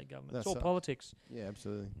Wales state government. It's all politics. Yeah,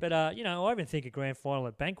 absolutely. But I even think a grand final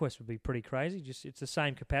at Bankwest would be pretty crazy. Just it's the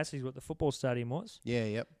same capacity as what the football stadium was. Yeah,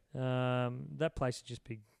 yep. That place would just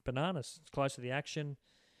be bananas. It's close to the action.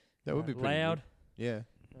 That would be pretty loud. Good. Yeah.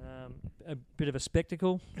 A bit of a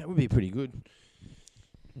spectacle. That would be pretty good.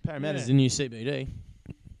 Parramatta's the new CBD.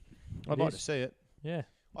 I'd like to see it. Yeah.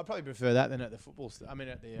 I'd probably prefer that than at the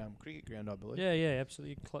at the cricket ground, I believe. Yeah,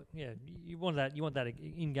 absolutely. You want that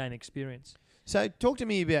in-game experience. So talk to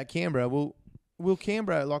me about Canberra. Will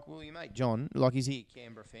Canberra, will your mate John, is he a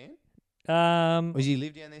Canberra fan? Does he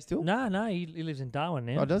live down there still? No, he lives in Darwin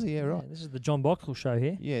now. Oh, does he? Yeah, right. This is the John Boxall show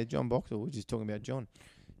here. Yeah, John Boxall. We're just talking about John.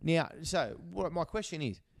 Now, so what my question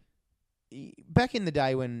is, back in the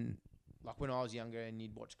day when I was younger and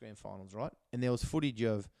you'd watch grand finals, right? And there was footage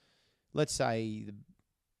of, let's say,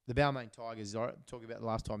 the Balmain Tigers. Right? Talking about the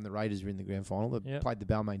last time the Raiders were in the grand final. They played the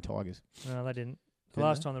Balmain Tigers. No, they didn't. The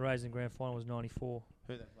last time the Raiders in the grand final was 94.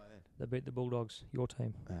 Who did they play then? They beat the Bulldogs, your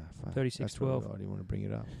team. 36-12. I didn't want to bring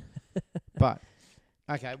it up. But,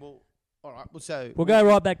 okay, well, all right. Well, so we'll go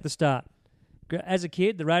right back to the start. As a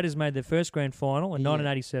kid, the Raiders made their first grand final in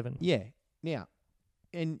 1987. Yeah. Now,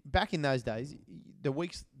 and back in those days,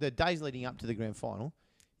 the days leading up to the grand final,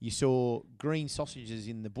 you saw green sausages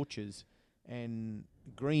in the butchers and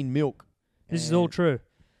green milk. This is all true.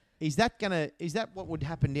 Is that what would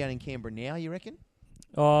happen down in Canberra now, you reckon?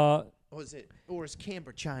 Or has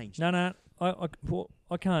Canberra changed? No.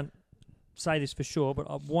 I can't say this for sure,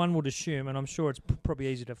 but one would assume, and I'm sure it's probably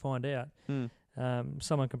easy to find out.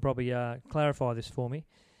 Someone can probably clarify this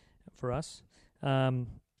for us.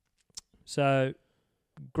 So,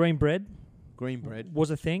 green bread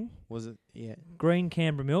was a thing. Was it? Yeah. Green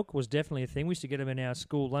Canberra milk was definitely a thing. We used to get them in our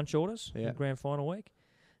school lunch orders in grand final week.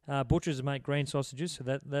 Butchers make green sausages, so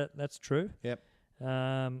that's true. Yep.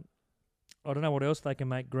 I don't know what else they can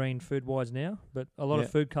make green food-wise now, but a lot of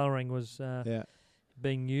food colouring was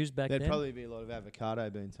being used back then. There'd probably be a lot of avocado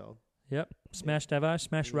being sold. Yep. Smashed avo,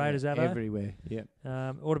 smashed Raiders avo. Everywhere, yep.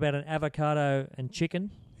 What about an avocado and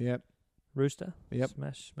chicken? Yep. Rooster? Yep.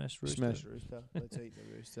 Smash rooster. Smash rooster. Let's eat the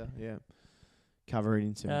rooster, yeah. Cover it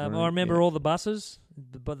in some I remember all the buses.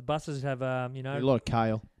 The buses have, a lot of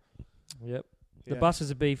kale. Yep. The buses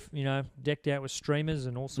would be, decked out with streamers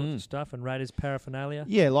and all sorts of stuff and Raiders paraphernalia.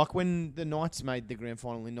 Yeah, like when the Knights made the grand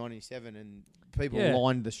final in 1997 and people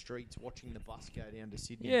lined the streets watching the bus go down to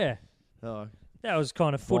Sydney. Yeah. Oh, that was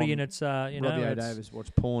kind of footy in its, Robbie O'Davis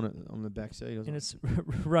watched porn on the back seat. In its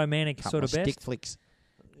romantic sort of best. Stick flicks.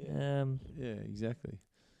 Yeah, exactly.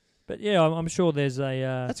 But yeah, I'm sure there's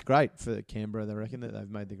a... That's great for Canberra, they reckon, that they've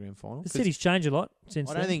made the grand final. The city's changed a lot since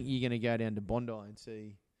then. I don't think you're going to go down to Bondi and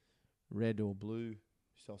see red or blue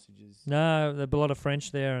sausages. No, there's a lot of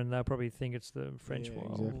French there, and they'll probably think it's the French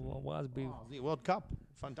the World Cup.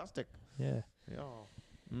 Fantastic. Yeah.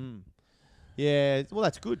 Yeah, well,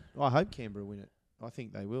 that's good. I hope Canberra win it. I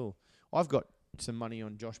think they will. I've got some money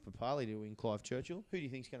on Josh Papali to win Clive Churchill. Who do you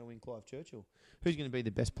think's going to win Clive Churchill? Who's going to be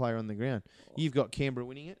the best player on the ground? You've got Canberra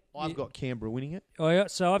winning it. I've got Canberra winning it. Oh yeah,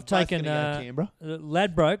 so I've taken Canberra.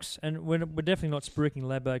 Ladbrokes, and we're definitely not spruiking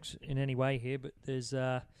Ladbrokes in any way here, but there's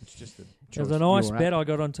it's just there's a nice bet I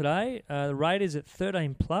got on today. The Raiders at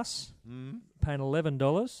 13+, paying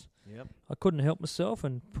 $11. Yep. I couldn't help myself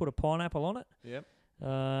and put a pineapple on it. Yep.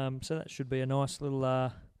 So that should be a nice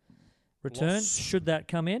little return. Should that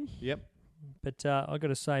come in? Yep. But I got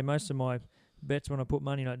to say, most of my bets when I put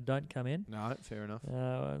money on it don't come in. No, fair enough.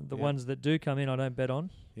 The ones that do come in, I don't bet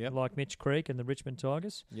on. Yep. Like Mitch Creek and the Richmond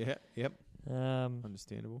Tigers. Yeah. Yep.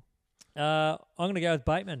 Understandable. I'm going to go with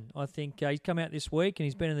Bateman. I think he's come out this week and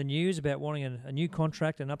he's been in the news about wanting a new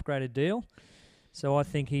contract, an upgraded deal. So I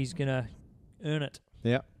think he's going to earn it.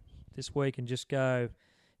 Yep. This week and just go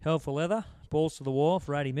hell for leather, balls to the wall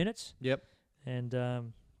for 80 minutes. Yep.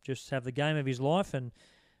 And just have the game of his life and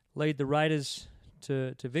lead the Raiders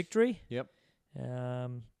to victory. Yep.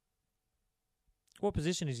 What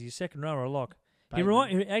position is he? Second row or a lock? You know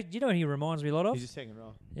what he reminds me a lot of? He's a second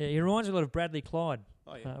row. Yeah, he reminds me a lot of Bradley Clyde,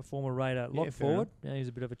 former Raider lock forward. He's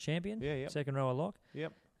a bit of a champion. Yeah, yep. Second row or lock.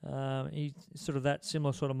 Yep. He's sort of that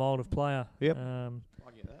similar sort of mould of player. Yep. I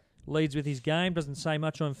get that. Leads with his game, doesn't say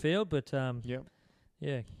much on field, but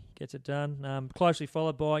yeah, gets it done. Closely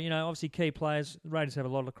followed by, obviously key players. The Raiders have a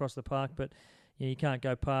lot across the park, but you can't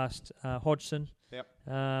go past Hodgson. Yep.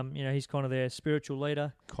 He's kind of their spiritual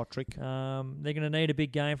leader. Kotrick. They're going to need a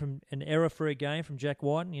big game an error-free game from Jack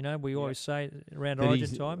Whiten. We always say around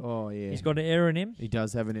Origin time. Oh yeah. He's got an error in him. He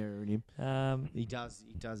does have an error in him. He does.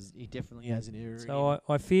 He definitely has an error. So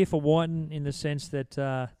I fear for Whiten in the sense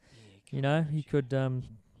that he could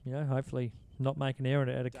hopefully not make an error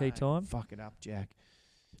at a key time. Fuck it up, Jack.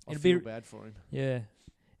 I feel bad for him. Yeah.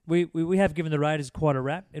 We have given the Raiders quite a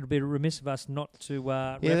rap. It'll be remiss of us not to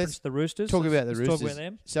reference the Roosters. Talk about the Roosters. Talk about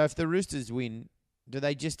them. So if the Roosters win, do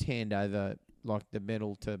they just hand over the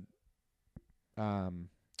medal to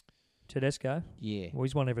Tedesco? Yeah. Well,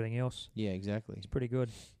 he's won everything else. Yeah, exactly. He's pretty good.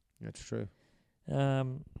 That's true.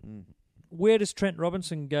 Where does Trent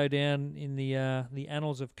Robinson go down in the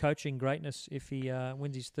annals of coaching greatness if he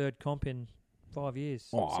wins his third comp in 5 years,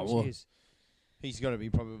 6 years? He's got to be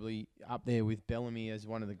probably up there with Bellamy as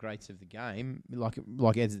one of the greats of the game, like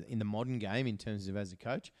as in the modern game in terms of as a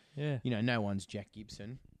coach. Yeah. You know, no one's Jack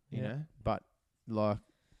Gibson, you know, but like,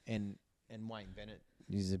 and Wayne Bennett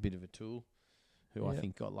is a bit of a tool who I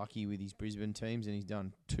think got lucky with his Brisbane teams, and he's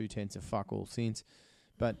done 2/10 of fuck all since.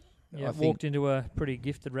 But yeah, I walked into a pretty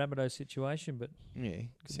gifted Rabbitoh situation, but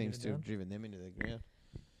seems to have driven them into the ground.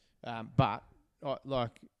 But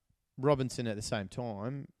like Robinson at the same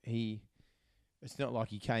time, it's not like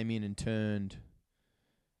he came in and turned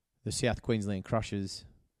the South Queensland Crushers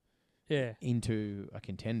into a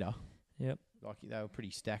contender. Yep. Like they were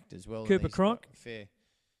pretty stacked as well. Cooper Cronk, fair,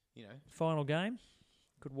 you know. Final game,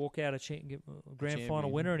 could walk out a grand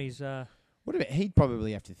final winner, and he's. What about? He'd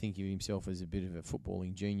probably have to think of himself as a bit of a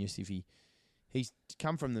footballing genius if he's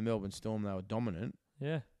come from the Melbourne Storm. They were dominant.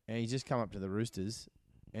 Yeah. And he's just come up to the Roosters,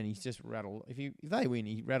 and he's just rattled. If they win,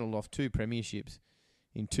 he rattled off 2 premierships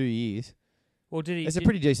in 2 years. Well, did he? It's a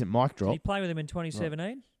pretty decent mic drop. Did he play with him in 2017?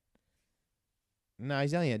 Right. No,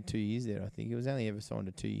 he's only had 2 years there, I think. He was only ever signed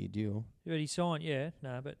a 2-year deal. But he signed,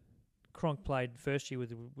 but Cronk played first year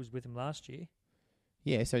was with him last year.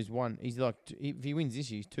 Yeah, so he's like, if he wins this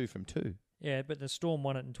year, he's 2 from 2. Yeah, but the Storm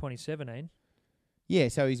won it in 2017. Yeah,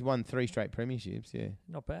 so he's won 3 straight premierships, yeah.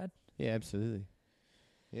 Not bad. Yeah, absolutely.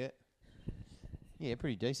 Yeah. Yeah,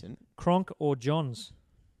 pretty decent. Cronk or Johns?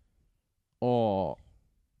 Oh,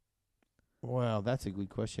 well, that's a good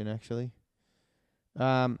question, actually.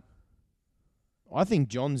 I think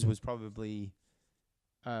Johns was probably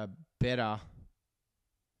better,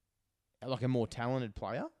 like a more talented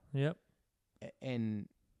player. Yep. And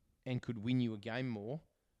could win you a game more.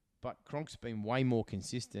 But Cronk's been way more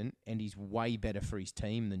consistent, and he's way better for his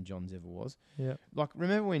team than Johns ever was. Yeah. Like,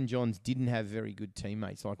 remember when Johns didn't have very good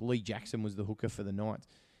teammates? Like, Lee Jackson was the hooker for the Knights.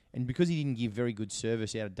 And because he didn't give very good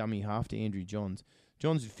service out of dummy half to Andrew Johns,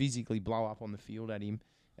 Johns would physically blow up on the field at him,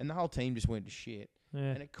 and the whole team just went to shit. Yeah.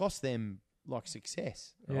 And it cost them, like,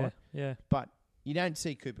 success, right? Yeah. But you don't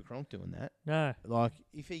see Cooper Cronk doing that. No. Like,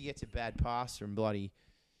 if he gets a bad pass from bloody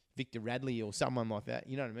Victor Radley or someone like that,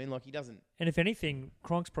 you know what I mean? Like, he doesn't... And if anything,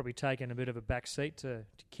 Cronk's probably taken a bit of a back seat to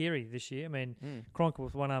Keary this year. I mean, Cronk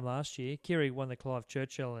was one arm last year. Keary won the Clive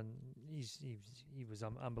Churchill, and he was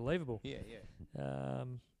unbelievable. Yeah.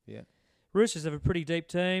 Yeah. Roosters have a pretty deep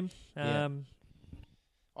team.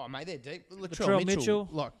 Oh, mate, they're deep. Latrell Mitchell.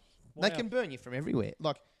 Like, they can burn you from everywhere.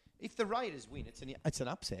 Like, if the Raiders win, it's an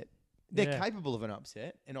upset. They're capable of an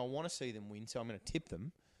upset, and I want to see them win, so I'm going to tip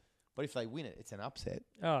them. But if they win it, it's an upset.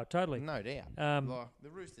 Oh, totally. No doubt. Like, the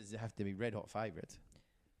Roosters have to be red-hot favourites.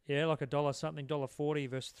 Yeah, like $1.40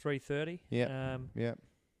 versus $3.30. Yeah.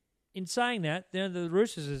 In saying that, the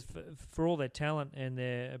Roosters, is for all their talent and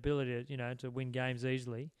their ability to win games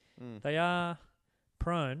easily, they are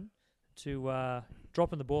prone to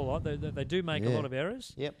dropping the ball a lot. They do make a lot of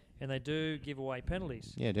errors. Yep. And they do give away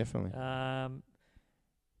penalties. Yeah, definitely. I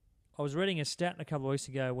was reading a stat a couple of weeks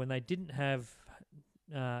ago when they didn't have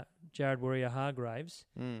Jared Warrior-Hargraves.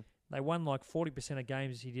 They won like 40% of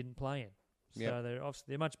games he didn't play in. So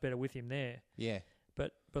they're much better with him there. Yeah.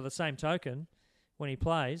 But by the same token, when he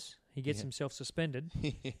plays, he gets himself suspended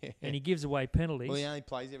and he gives away penalties. Well, he only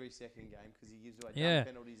plays every second game because he gives away dumb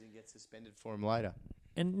penalties and gets suspended for them later.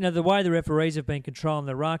 And the way the referees have been controlling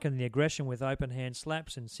the ruck and the aggression with open hand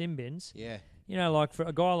slaps and sin bins. Yeah. Like for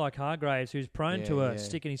a guy like Hargraves who's prone to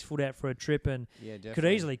sticking his foot out for a trip and could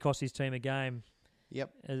easily cost his team a game. Yep.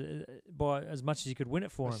 By as much as he could win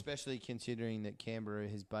it for him. Especially considering that Canberra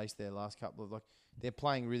has based their last couple of... they're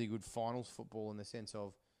playing really good finals football in the sense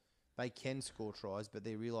of they can score tries, but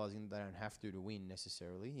they're realising they don't have to win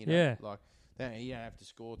necessarily. You know? Like, you don't have to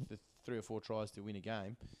score 3 or 4 tries to win a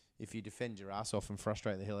game. If you defend your ass off and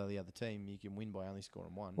frustrate the hell out of the other team, you can win by only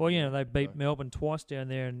scoring 1. Well, they beat Melbourne twice down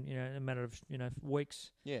there in a matter of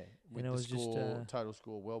weeks. Yeah, with the score, total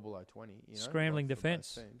score well below 20. Scrambling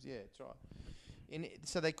defence. Yeah, that's right.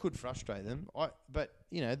 So they could frustrate them. But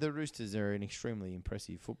the Roosters are an extremely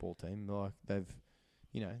impressive football team. Like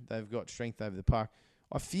they've got strength over the park.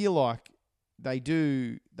 I feel like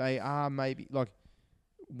they are maybe like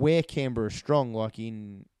where Canberra is strong, like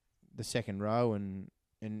in the second row and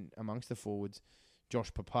amongst the forwards,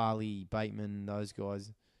 Josh Papali, Bateman, those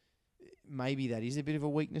guys. Maybe that is a bit of a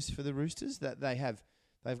weakness for the Roosters that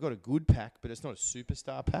they've got a good pack, but it's not a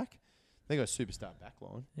superstar pack. They got a superstar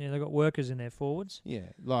backline. Yeah, they got workers in their forwards.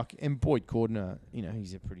 Yeah, and Boyd Cordner,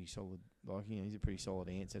 he's a pretty solid. He's a pretty solid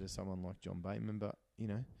answer to someone like John Bateman, but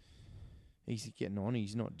he's getting on.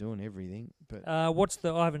 He's not doing everything. But I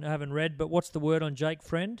haven't read, but what's the word on Jake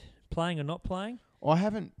Friend? Playing or not playing? I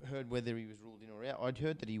haven't heard whether he was ruled in or out. I'd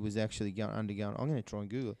heard that he was actually undergoing. I'm going to try and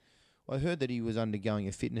Google it. I heard that he was undergoing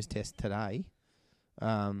a fitness test today,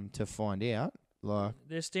 to find out. Like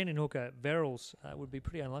their standing hooker, Verrills, would be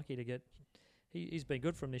pretty unlucky to get. He's been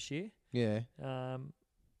good from this year. Yeah.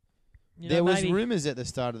 There was rumours at the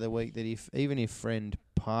start of the week that even if Friend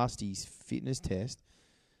passed his fitness test,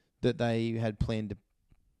 that they had planned to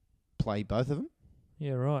play both of them.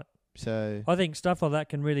 Yeah, right. So I think stuff like that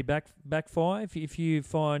can really backfire if you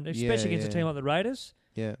find, especially against a team like the Raiders,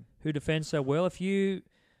 who defend so well. If you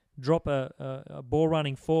drop a ball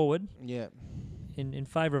running forward, in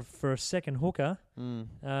favour for a second hooker,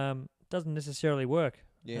 doesn't necessarily work.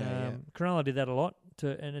 Cronulla did that a lot,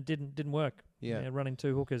 and it didn't work. Running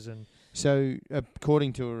two hookers. And so,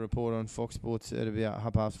 according to a report on Fox Sports at about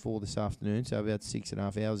 4:30 this afternoon, so about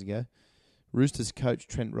 6.5 hours ago, Roosters coach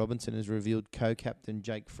Trent Robinson has revealed co-captain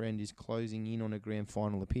Jake Friend is closing in on a grand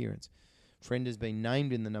final appearance. Friend has been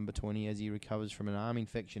named in the number 20 as he recovers from an arm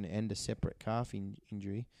infection and a separate calf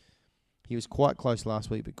injury. He was quite close last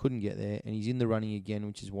week but couldn't get there, and he's in the running again,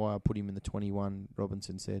 which is why I put him in the 21,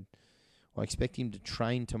 Robinson said. I expect him to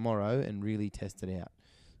train tomorrow and really test it out.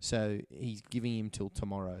 So he's giving him till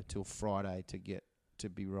tomorrow, till Friday to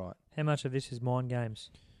be right. How much of this is mind games?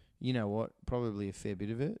 You know what? Probably a fair bit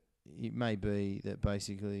of it. It may be that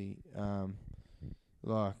basically, I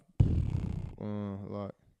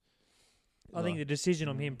think the decision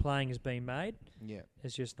on him playing has been made. Yeah,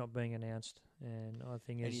 it's just not being announced, and I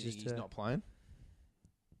think it's just he's not playing.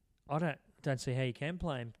 I don't see how you can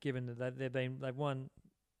play him, given that they've won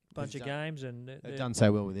a bunch of games and they've done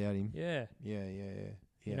so well without him. Yeah.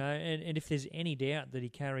 You know, and if there's any doubt that he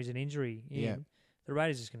carries an injury, the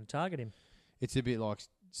Raiders are just going to target him. It's a bit like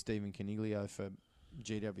Stephen Caniglio for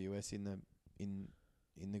GWS in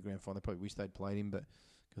the grand final. They probably wish they'd played him, but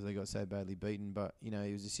because they got so badly beaten. But you know,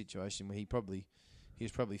 it was a situation where he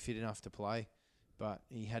was probably fit enough to play, but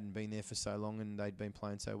he hadn't been there for so long, and they'd been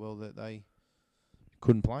playing so well that they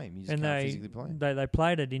couldn't play him. You just can't physically play him. They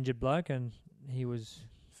played an injured bloke, and he was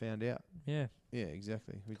found out. Yeah,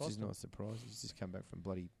 exactly. Which is not a surprise. He's just come back from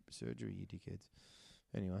bloody surgery, you dickheads.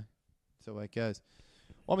 Anyway, that's the way it goes.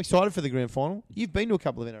 I'm excited for the grand final. You've been to a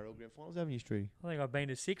couple of NRL grand finals, haven't you, Strudy? I think I've been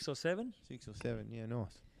to 6 or 7. 6 or 7, yeah,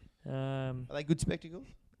 nice. Are they good spectacles?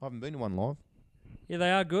 I haven't been to one live. Yeah,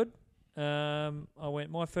 they are good.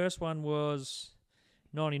 My first one was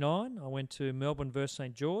 99. I went to Melbourne versus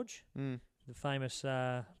St George, the famous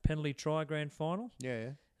penalty try grand final.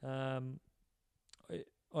 Yeah.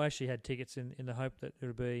 I actually had tickets in the hope that it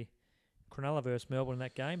would be Cronulla versus Melbourne in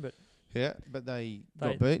that game, but they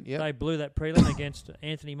got beat. Yeah, they blew that prelim against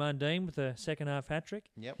Anthony Mundine with a second half hat trick.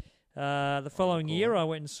 Yep. The following year, I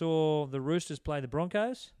went and saw the Roosters play the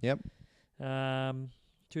Broncos. Yep.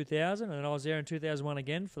 2000, and then I was there in 2001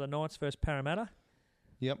 again for the Knights versus Parramatta.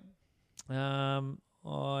 Yep.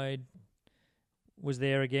 I was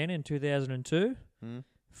there again in 2002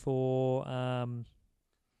 for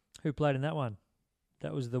who played in that one?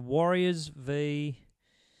 That was the Warriors v.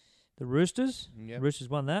 the Roosters. Yep. The Roosters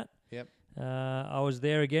won that. Yep. I was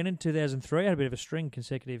there again in 2003. I had a bit of a string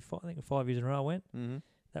consecutive. I think 5 years in a row I went. Mm-hmm.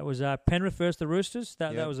 That was Penrith versus the Roosters.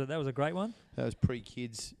 That was a great one. That was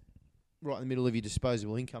pre-kids, right in the middle of your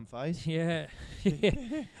disposable income phase. Yeah.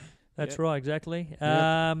 That's right, exactly. Yep.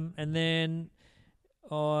 And then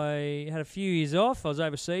I had a few years off. I was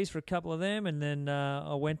overseas for a couple of them, and then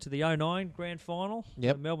I went to the 2009 grand final.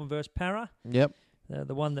 Yep. Melbourne versus Para. Yep.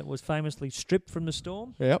 The one that was famously stripped from the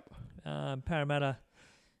Storm. Yep. Parramatta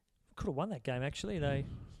could have won that game actually. They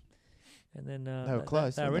were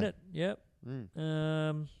close. They were in it. Yep.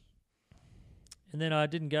 Mm. And then I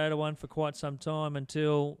didn't go to one for quite some time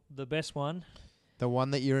until the best one. The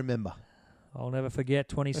one that you remember. I'll never forget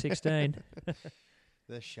 2016.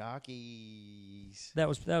 The Sharkies. That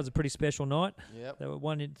was a pretty special night. Yep. The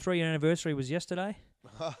 3-year anniversary was yesterday.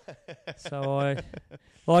 So I,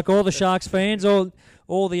 like all the Sharks fans, all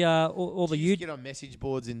the you get on message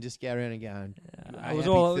boards and just go around and go. It was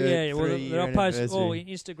all I'll post all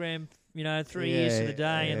Instagram, 3 years to the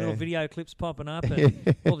day, and little video clips popping up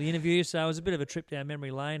and all the interviews. So it was a bit of a trip down memory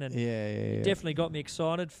lane, and it definitely got me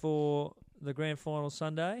excited for the grand final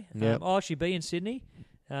Sunday. Yep. I'll actually be in Sydney.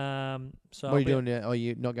 So what are you doing now? Are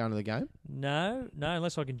you not going to the game? No,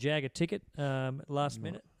 unless I can jag a ticket last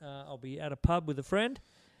minute. I'll be at a pub with a friend.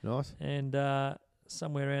 Nice. And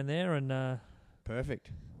somewhere around there, and perfect.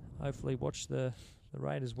 Hopefully watch the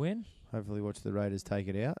Raiders win. Hopefully watch the Raiders take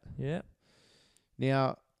it out. Yeah.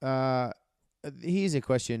 Now, here's a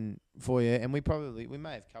question for you, and we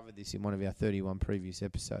may have covered this in one of our 31 previous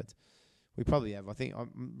episodes. We probably have. I think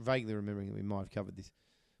I'm vaguely remembering that we might have covered this.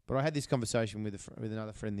 But I had this conversation with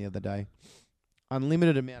another friend the other day.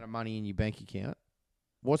 Unlimited amount of money in your bank account.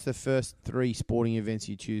 What's the first 3 sporting events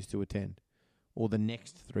you choose to attend? or the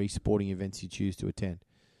next 3 sporting events you choose to attend.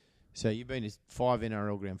 So you've been to 5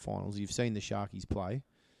 NRL Grand Finals. You've seen the Sharkies play.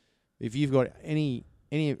 If you've got any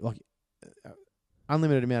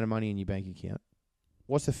unlimited amount of money in your bank account,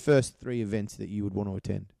 what's the first 3 events that you would want to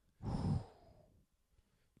attend?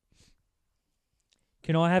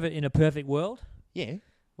 Can I have it in a perfect world? Yeah.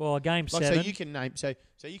 Well, Game 7. So you can name. So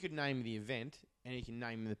you could name the event, and you can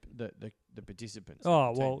name the participants.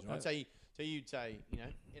 Oh, the well, teams, right? So you'd say,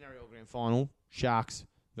 NRL Grand Final, Sharks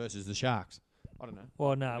versus the Sharks. I don't know.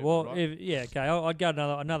 Well, no. Well, right? Okay. I'd go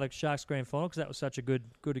another Sharks Grand Final because that was such a good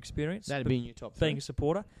experience. That'd be in your top 3. Being a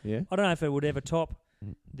supporter. Yeah. I don't know if it would ever top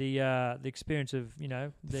the experience of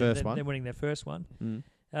them winning their first one.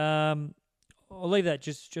 I'll leave that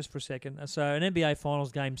just for a second. So an NBA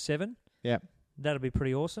Finals Game 7. Yeah. That'll be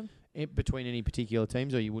pretty awesome. Between any particular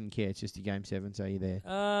teams, or you wouldn't care? It's just a Game 7, so you're there.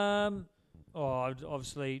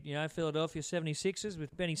 Obviously, Philadelphia 76ers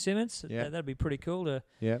with Benny Simmons. Yeah. That'd be pretty cool to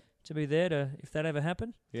be there if that ever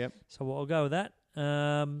happened. Yep. So I'll go with that.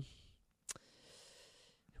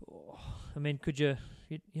 Could you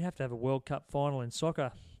have to have a World Cup final in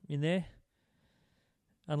soccer in there?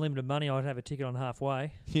 Unlimited money, I'd have a ticket on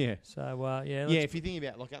halfway. Yeah. So, if you think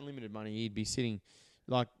about like unlimited money, you'd be sitting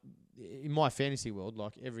like in my fantasy world,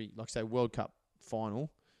 say World Cup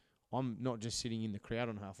final, I'm not just sitting in the crowd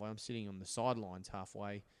on halfway, I'm sitting on the sidelines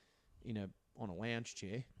halfway on a lounge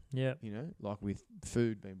chair. Yeah. Like with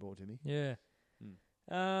food being brought to me. Yeah.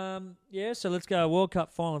 So let's go World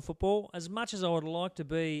Cup final in football. As much as I would like to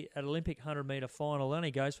be at Olympic 100-metre final, it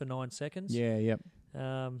only goes for 9 seconds. Yeah,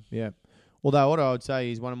 yep. Although what I would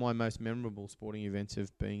say is one of my most memorable sporting events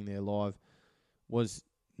of being there live was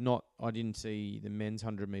I didn't see the men's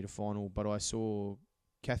 100-metre final, but I saw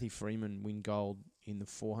Kathy Freeman win gold in the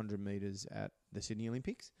 400 metres at the Sydney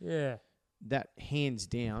Olympics. Yeah. That, hands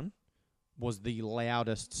down, was the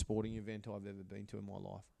loudest sporting event I've ever been to in my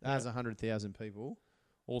life. That was 100,000 people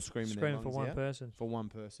all screaming their lungs for one out person. For one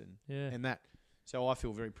person. Yeah. And so I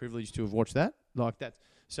feel very privileged to have watched that. Like that.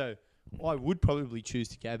 So I would probably choose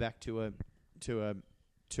to go back to an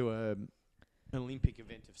Olympic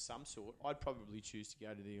event of some sort. I'd probably choose to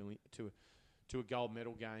go to a gold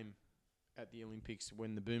medal game at the Olympics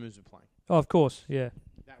when the Boomers were playing. Oh, of course, yeah.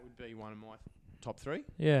 That would be one of my top 3.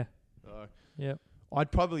 Yeah. Yep.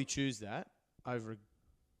 I'd probably choose that over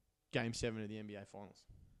Game 7 of the NBA Finals.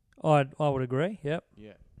 I would agree, yep.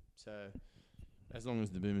 Yeah. So as long as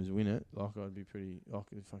the Boomers win it, I'd be pretty...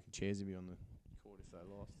 the fucking chairs would be on the court if they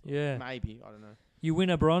lost. Yeah. Maybe, I don't know. You win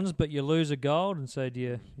a bronze, but you lose a gold, and so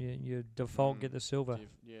do you default get the silver?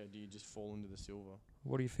 Do you just fall into the silver?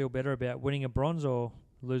 What do you feel better about, winning a bronze or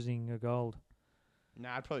losing a gold?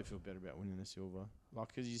 Nah, I'd probably feel better about winning the silver.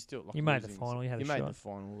 Because you still... you made the final, you had a shot. You made the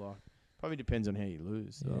final, probably depends on how you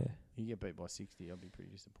lose. So yeah. You get beat by 60, I'd be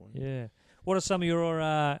pretty disappointed. Yeah. What are some of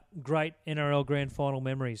your great NRL Grand Final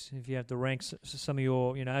memories, if you have to rank some of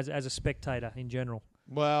your, as a spectator in general?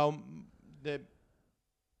 Well, the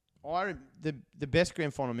best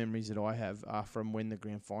Grand Final memories that I have are from when the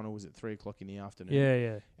Grand Final was at 3 o'clock in the afternoon.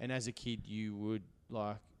 Yeah. And as a kid, you would,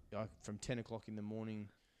 from 10 o'clock in the morning,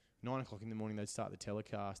 9 o'clock in the morning, they'd start the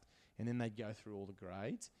telecast, and then they'd go through all the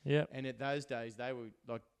grades. Yeah. And at those days, they were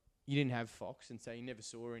you didn't have Fox, and so you never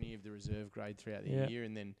saw any of the reserve grade throughout the year.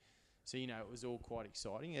 And then, so, it was all quite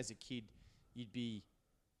exciting. As a kid, you'd be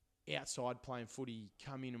outside playing footy,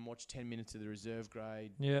 come in and watch 10 minutes of the reserve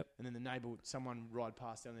grade. Yep. And then the neighbour, someone would ride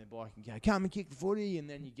past on their bike and go, come and kick the footy. And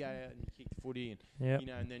then you go out and you kick the footy. And,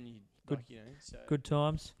 and then you, so. Good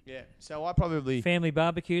times. Yeah. So I probably... Family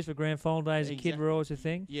barbecues for Grand Final Day as a kid were always a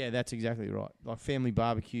thing. Yeah, that's exactly right. Like family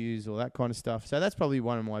barbecues, all that kind of stuff. So that's probably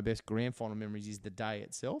one of my best Grand Final memories is the day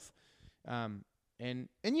itself. And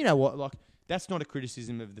you know what? That's not a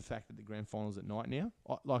criticism of the fact that the Grand Final's at night now.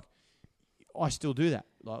 I still do that.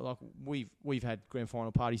 Like we've had Grand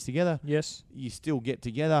Final parties together. Yes. You still get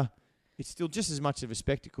together. It's still just as much of a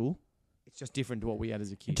spectacle. It's just different to what we had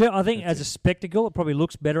as a kid. I think as a spectacle, it probably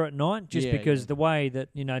looks better at night, because the way that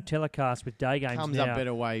telecast with day games comes now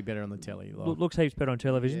up way better on the telly. Looks heaps better on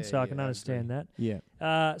television, so I can understand that.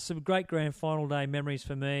 Yeah. Some great Grand Final Day memories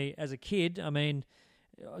for me as a kid. I mean,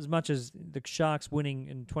 as much as the Sharks winning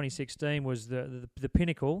in 2016 was the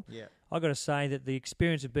pinnacle, I got to say that the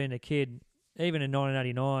experience of being a kid, even in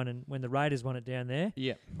 1989 and when the Raiders won it down there,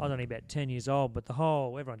 I was only about 10 years old, but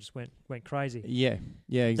everyone just went crazy. Yeah,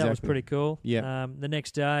 exactly. That was pretty cool. Yeah. The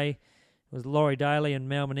next day was Laurie Daly and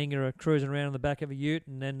Mal Meninga are cruising around on the back of a ute,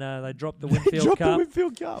 and then they dropped the Winfield Cup. The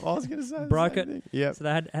Winfield Cup. I was going to say broke it. Yeah. So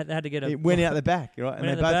they had to get it went out the back, right? And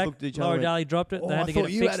they both looked at each other. Laurie Daly dropped it. They had to get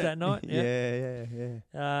it fixed that night. Yeah.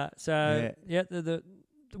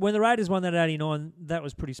 The when the Raiders won that 89, that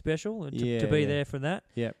was pretty special to be there for that.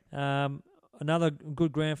 Yep. Another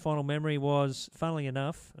good grand final memory was, funnily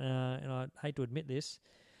enough, and I hate to admit this,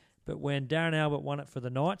 but when Darren Albert won it for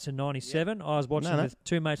the Knights in 97, I was watching with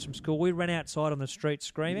two mates from school. We ran outside on the street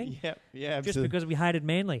screaming. Yeah, absolutely. Just because we hated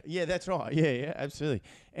Manly. Yeah, that's right. Yeah, absolutely.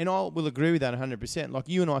 And I will agree with that 100%. Like,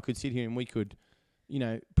 you and I could sit here and we could,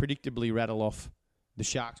 predictably rattle off the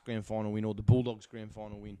Sharks grand final win or the Bulldogs grand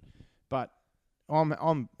final win. But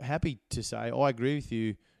I'm happy to say I agree with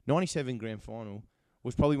you. 97 grand final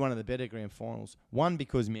was probably one of the better grand finals. One,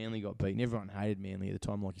 because Manly got beaten. Everyone hated Manly at the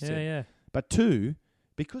time, like you said. Yeah. But two,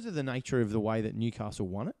 because of the nature of the way that Newcastle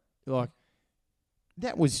won it,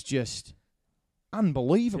 that was just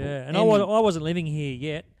unbelievable. Yeah, and I wasn't living here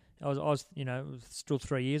yet. I was still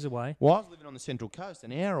 3 years away. Well, I was living on the Central Coast,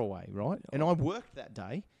 an hour away, right? And I worked that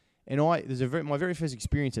day, and my very first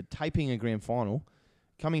experience at taping a grand final,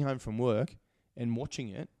 coming home from work and watching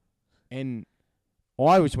it, and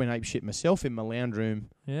I went ape shit myself in my lounge room.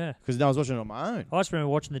 Yeah, because I was watching it on my own. I just remember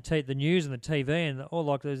watching the news and the TV, and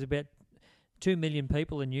there's about 2 million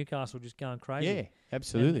people in Newcastle just going crazy. Yeah,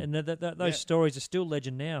 absolutely. And those stories are still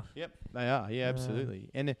legend now. Yep, they are. Yeah,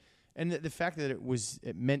 absolutely. And the fact that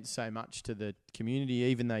it meant so much to the community,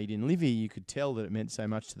 even though you didn't live here, you could tell that it meant so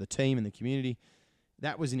much to the team and the community.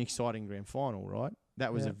 That was an exciting grand final, right?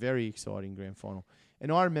 That was a very exciting grand final.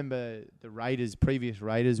 And I remember the previous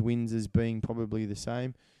Raiders wins as being probably the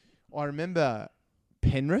same. I remember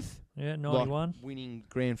Penrith. Yeah, 91. Winning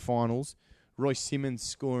grand finals. Royce Simmons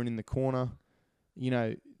scoring in the corner.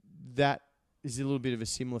 That is a little bit of a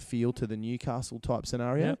similar feel to the Newcastle type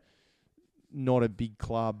scenario. Yep. Not a big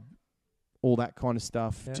club, all that kind of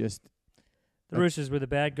stuff. Yep. Just the Roosters were the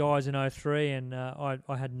bad guys in 03, and I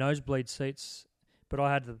had nosebleed seats, but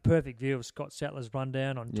I had the perfect view of Scott Sattler's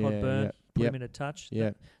rundown on Todd Byrne, put him in a touch.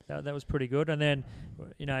 Yeah. That was pretty good. And then,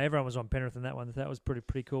 everyone was on Penrith in that one. That was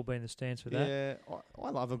pretty cool being the stands for that. Yeah, I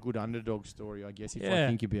love a good underdog story, I guess, if I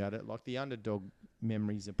think about it. Like, the underdog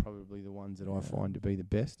memories are probably the ones that I find to be the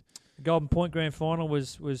best. The Golden Point Grand Final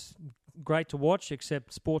was great to watch,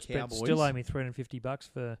 except Sportsbet still owe me $350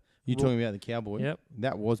 for... You're talking about the Cowboys? Yep.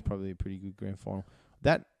 That was probably a pretty good grand final.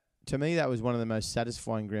 That, to me, that was one of the most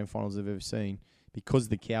satisfying grand finals I've ever seen, because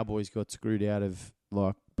the Cowboys got screwed out of,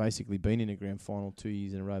 basically being in a grand final 2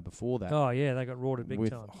 years in a row before that. Oh, yeah, they got rorted big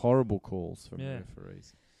with time. With horrible calls from the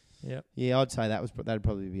referees. Yep. Yeah, I'd say that'd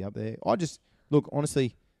probably be up there.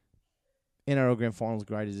 Honestly, NRL grand finals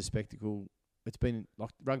great as a spectacle. It's been,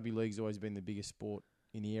 rugby league's always been the biggest sport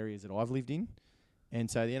in the areas that I've lived in. And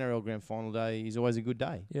so the NRL grand final day is always a good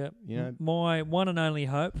day. Yeah. My one and only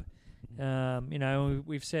hope,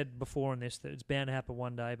 we've said before in this that it's bound to happen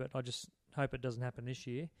one day, but I just hope it doesn't happen this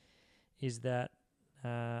year, is that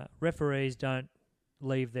referees don't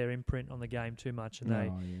leave their imprint on the game too much,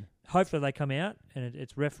 and hopefully they come out and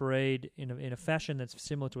it's refereed in a fashion that's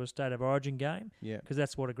similar to a State of Origin game, because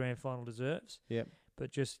that's what a grand final deserves. Yep.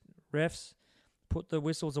 But just refs, put the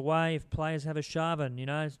whistles away if players have a shove and,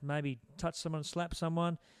 maybe touch someone, slap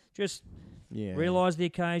someone. Just realise the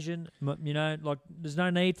occasion. There's no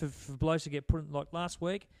need for blokes to get put in, like last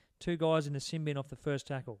week, 2 guys in the sin bin off the first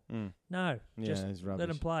tackle. No, just let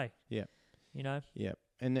them play. Yeah. Yeah.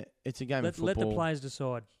 And it's a game of football. Let the players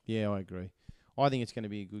decide. Yeah, I agree. I think it's going to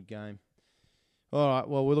be a good game. All right,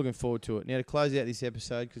 well, we're looking forward to it. Now, to close out this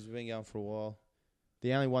episode, because we've been going for a while,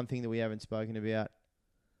 the only one thing that we haven't spoken about,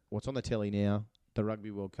 what's on the telly now, the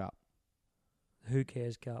Rugby World Cup. Who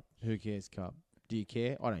cares Cup? Who cares Cup? Do you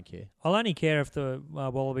care? I don't care. I'll only care if the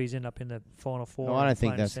Wallabies end up in the Final Four. No, I don't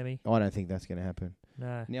think that's semi. I don't think that's going to happen.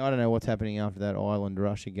 No. Now, I don't know what's happening after that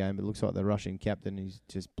Ireland-Russia game, but it looks like the Russian captain is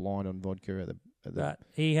just blind on vodka But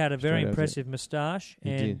he had a very impressive moustache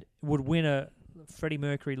and would win a Freddie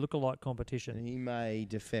Mercury lookalike competition. And he may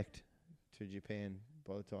defect to Japan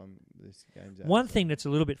by the time this game's over. One thing that's a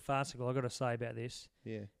little bit farcical, I've got to say about this,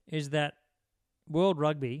 is that World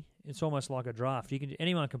Rugby, it's almost like a draft.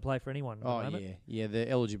 Anyone can play for anyone. Yeah. The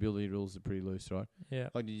eligibility rules are pretty loose, right? Yeah.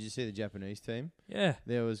 Like, did you see the Japanese team? Yeah.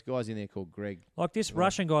 There was guys in there called Greg. Like this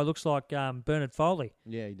Russian guy looks like Bernard Foley.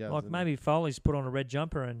 Yeah, he does. Like maybe Foley's put on a red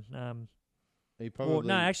jumper and. He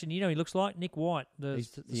probably. Actually, he looks like Nick White, the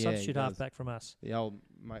substitute halfback from us. The old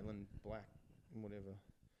Maitland Black, whatever.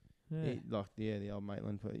 Yeah. The old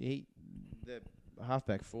Maitland. The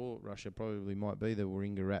halfback for Russia probably might be the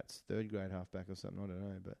Warringah Rats third grade halfback or something. I don't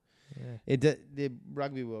know, but the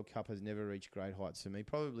Rugby World Cup has never reached great heights for me.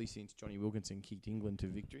 Probably since Johnny Wilkinson kicked England to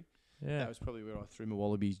victory. Yeah, that was probably where I threw my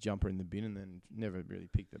Wallabies jumper in the bin and then never really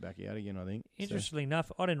picked it back out again, I think. Interestingly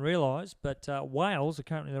enough, I didn't realise, but Wales are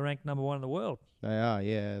currently ranked number 1 in the world. They are,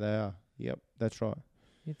 yeah, they are. Yep, that's right.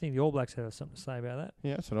 You'd think the All Blacks have something to say about that.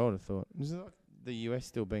 Yeah, that's what I would have thought. Is it like the US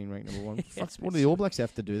still being ranked number 1? What do the All Blacks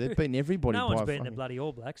have to do? They've beaten everybody. No one's beaten the bloody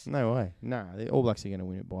All Blacks. No way. Nah, the All Blacks are going to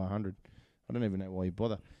win it by 100. I don't even know why you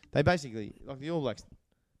bother. They basically, like the All Blacks,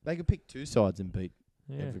 they could pick 2 sides and beat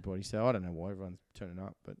everybody. So I don't know why everyone's turning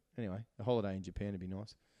up. But anyway, a holiday in Japan would be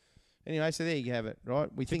nice. Anyway, so there you have it, right?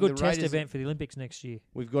 It's a good test event for the Olympics next year.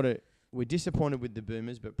 We're disappointed with the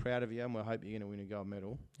Boomers, but proud of you, and we hope you're going to win a gold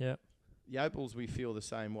medal. Yeah. The Opals, we feel the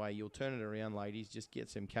same way. You'll turn it around, ladies. Just get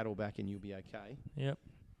some cattle back and you'll be okay. Yep.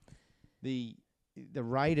 The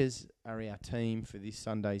Raiders are our team for this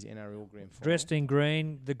Sunday's NRL Grand Final. Dressed in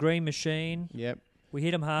green, the green machine. Yep. We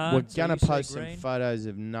hit them hard. We're going to post some photos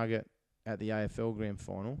of Nugget at the AFL Grand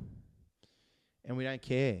Final. And we don't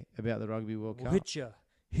care about the Rugby World Cup.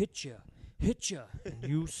 Hit ya, and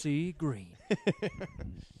you see green.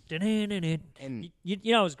 And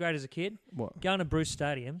you know, it was great as a kid. What? Going to Bruce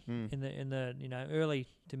Stadium in the early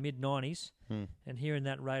to mid '90s and hearing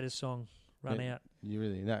that Raiders song run out.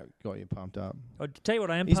 That got you pumped up. I'll tell you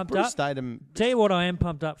what I am pumped Bruce up. Tell you what I am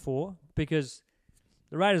pumped up for, because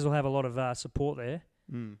the Raiders will have a lot of support there.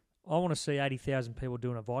 I want to see 80,000 people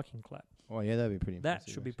doing a Viking clap. Oh yeah, that'd be pretty impressive.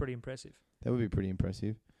 That should be pretty impressive. That would be pretty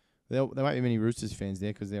impressive. There won't be many Roosters fans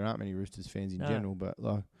there because there aren't many Roosters fans in general. But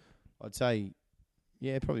like, I'd say,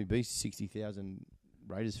 probably be 60,000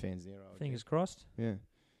 Raiders fans there. Fingers crossed. Yeah.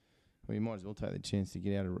 Well, you might as well take the chance to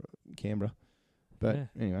get out of Canberra. But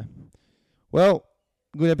anyway, well,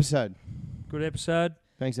 good episode. Good episode.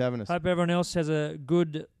 Thanks for having us. Hope everyone else has a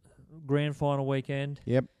good grand final weekend.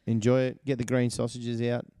 Yep. Enjoy it. Get the green sausages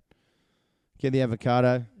out. Get the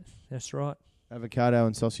avocado. That's right. Avocado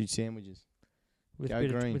and sausage sandwiches. With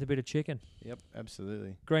a bit of chicken. Yep,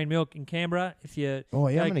 absolutely. Green milk in Canberra. If you go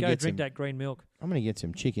drink that green milk. I'm going to get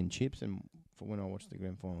some chicken chips and for when I watch the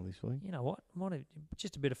grand final this week. You know what?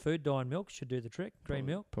 Just a bit of food dye and milk should do the trick. Green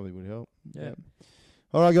milk. Probably would help. Yeah. Yep.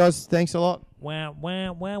 All right, guys. Thanks a lot. Wow,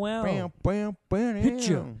 wow, wow, wow. Bam, bam, bam, hit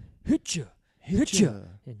ya,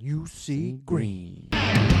 and you see green.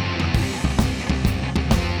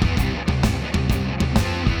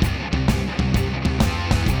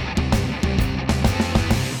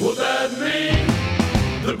 What that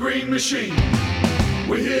mean? The green machine.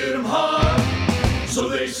 We hit them hard, so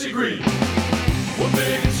they see green. We're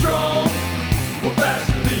big and strong, we're fast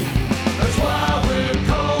and lean. That's why we're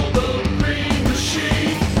called the green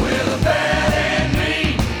machine. We're the bad and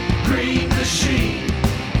mean green machine.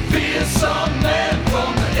 Fearsome men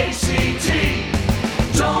from the ACT.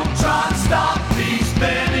 Don't try to stop these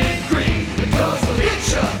men in green, because we'll hit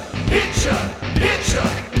ya,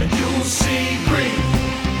 and you'll see green.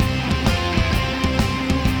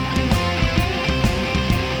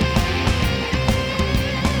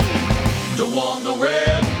 Don't want no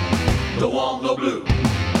red, don't want no blue,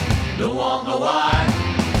 don't want no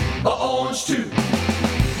white or orange too.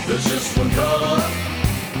 There's just one color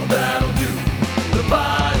that'll do. The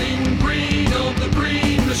fighting green of the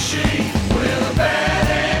green machine. We're the bad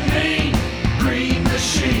and mean green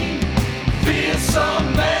machine.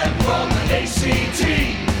 Fearsome men from the ACT.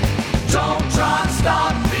 Don't try to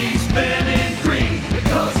stop these men in green,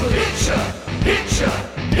 because we'll hit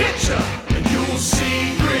ya, and you'll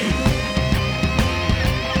see green.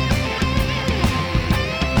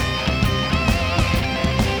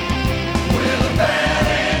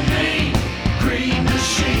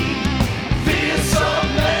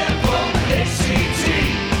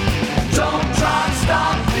 Don't try to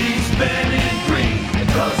stop these men.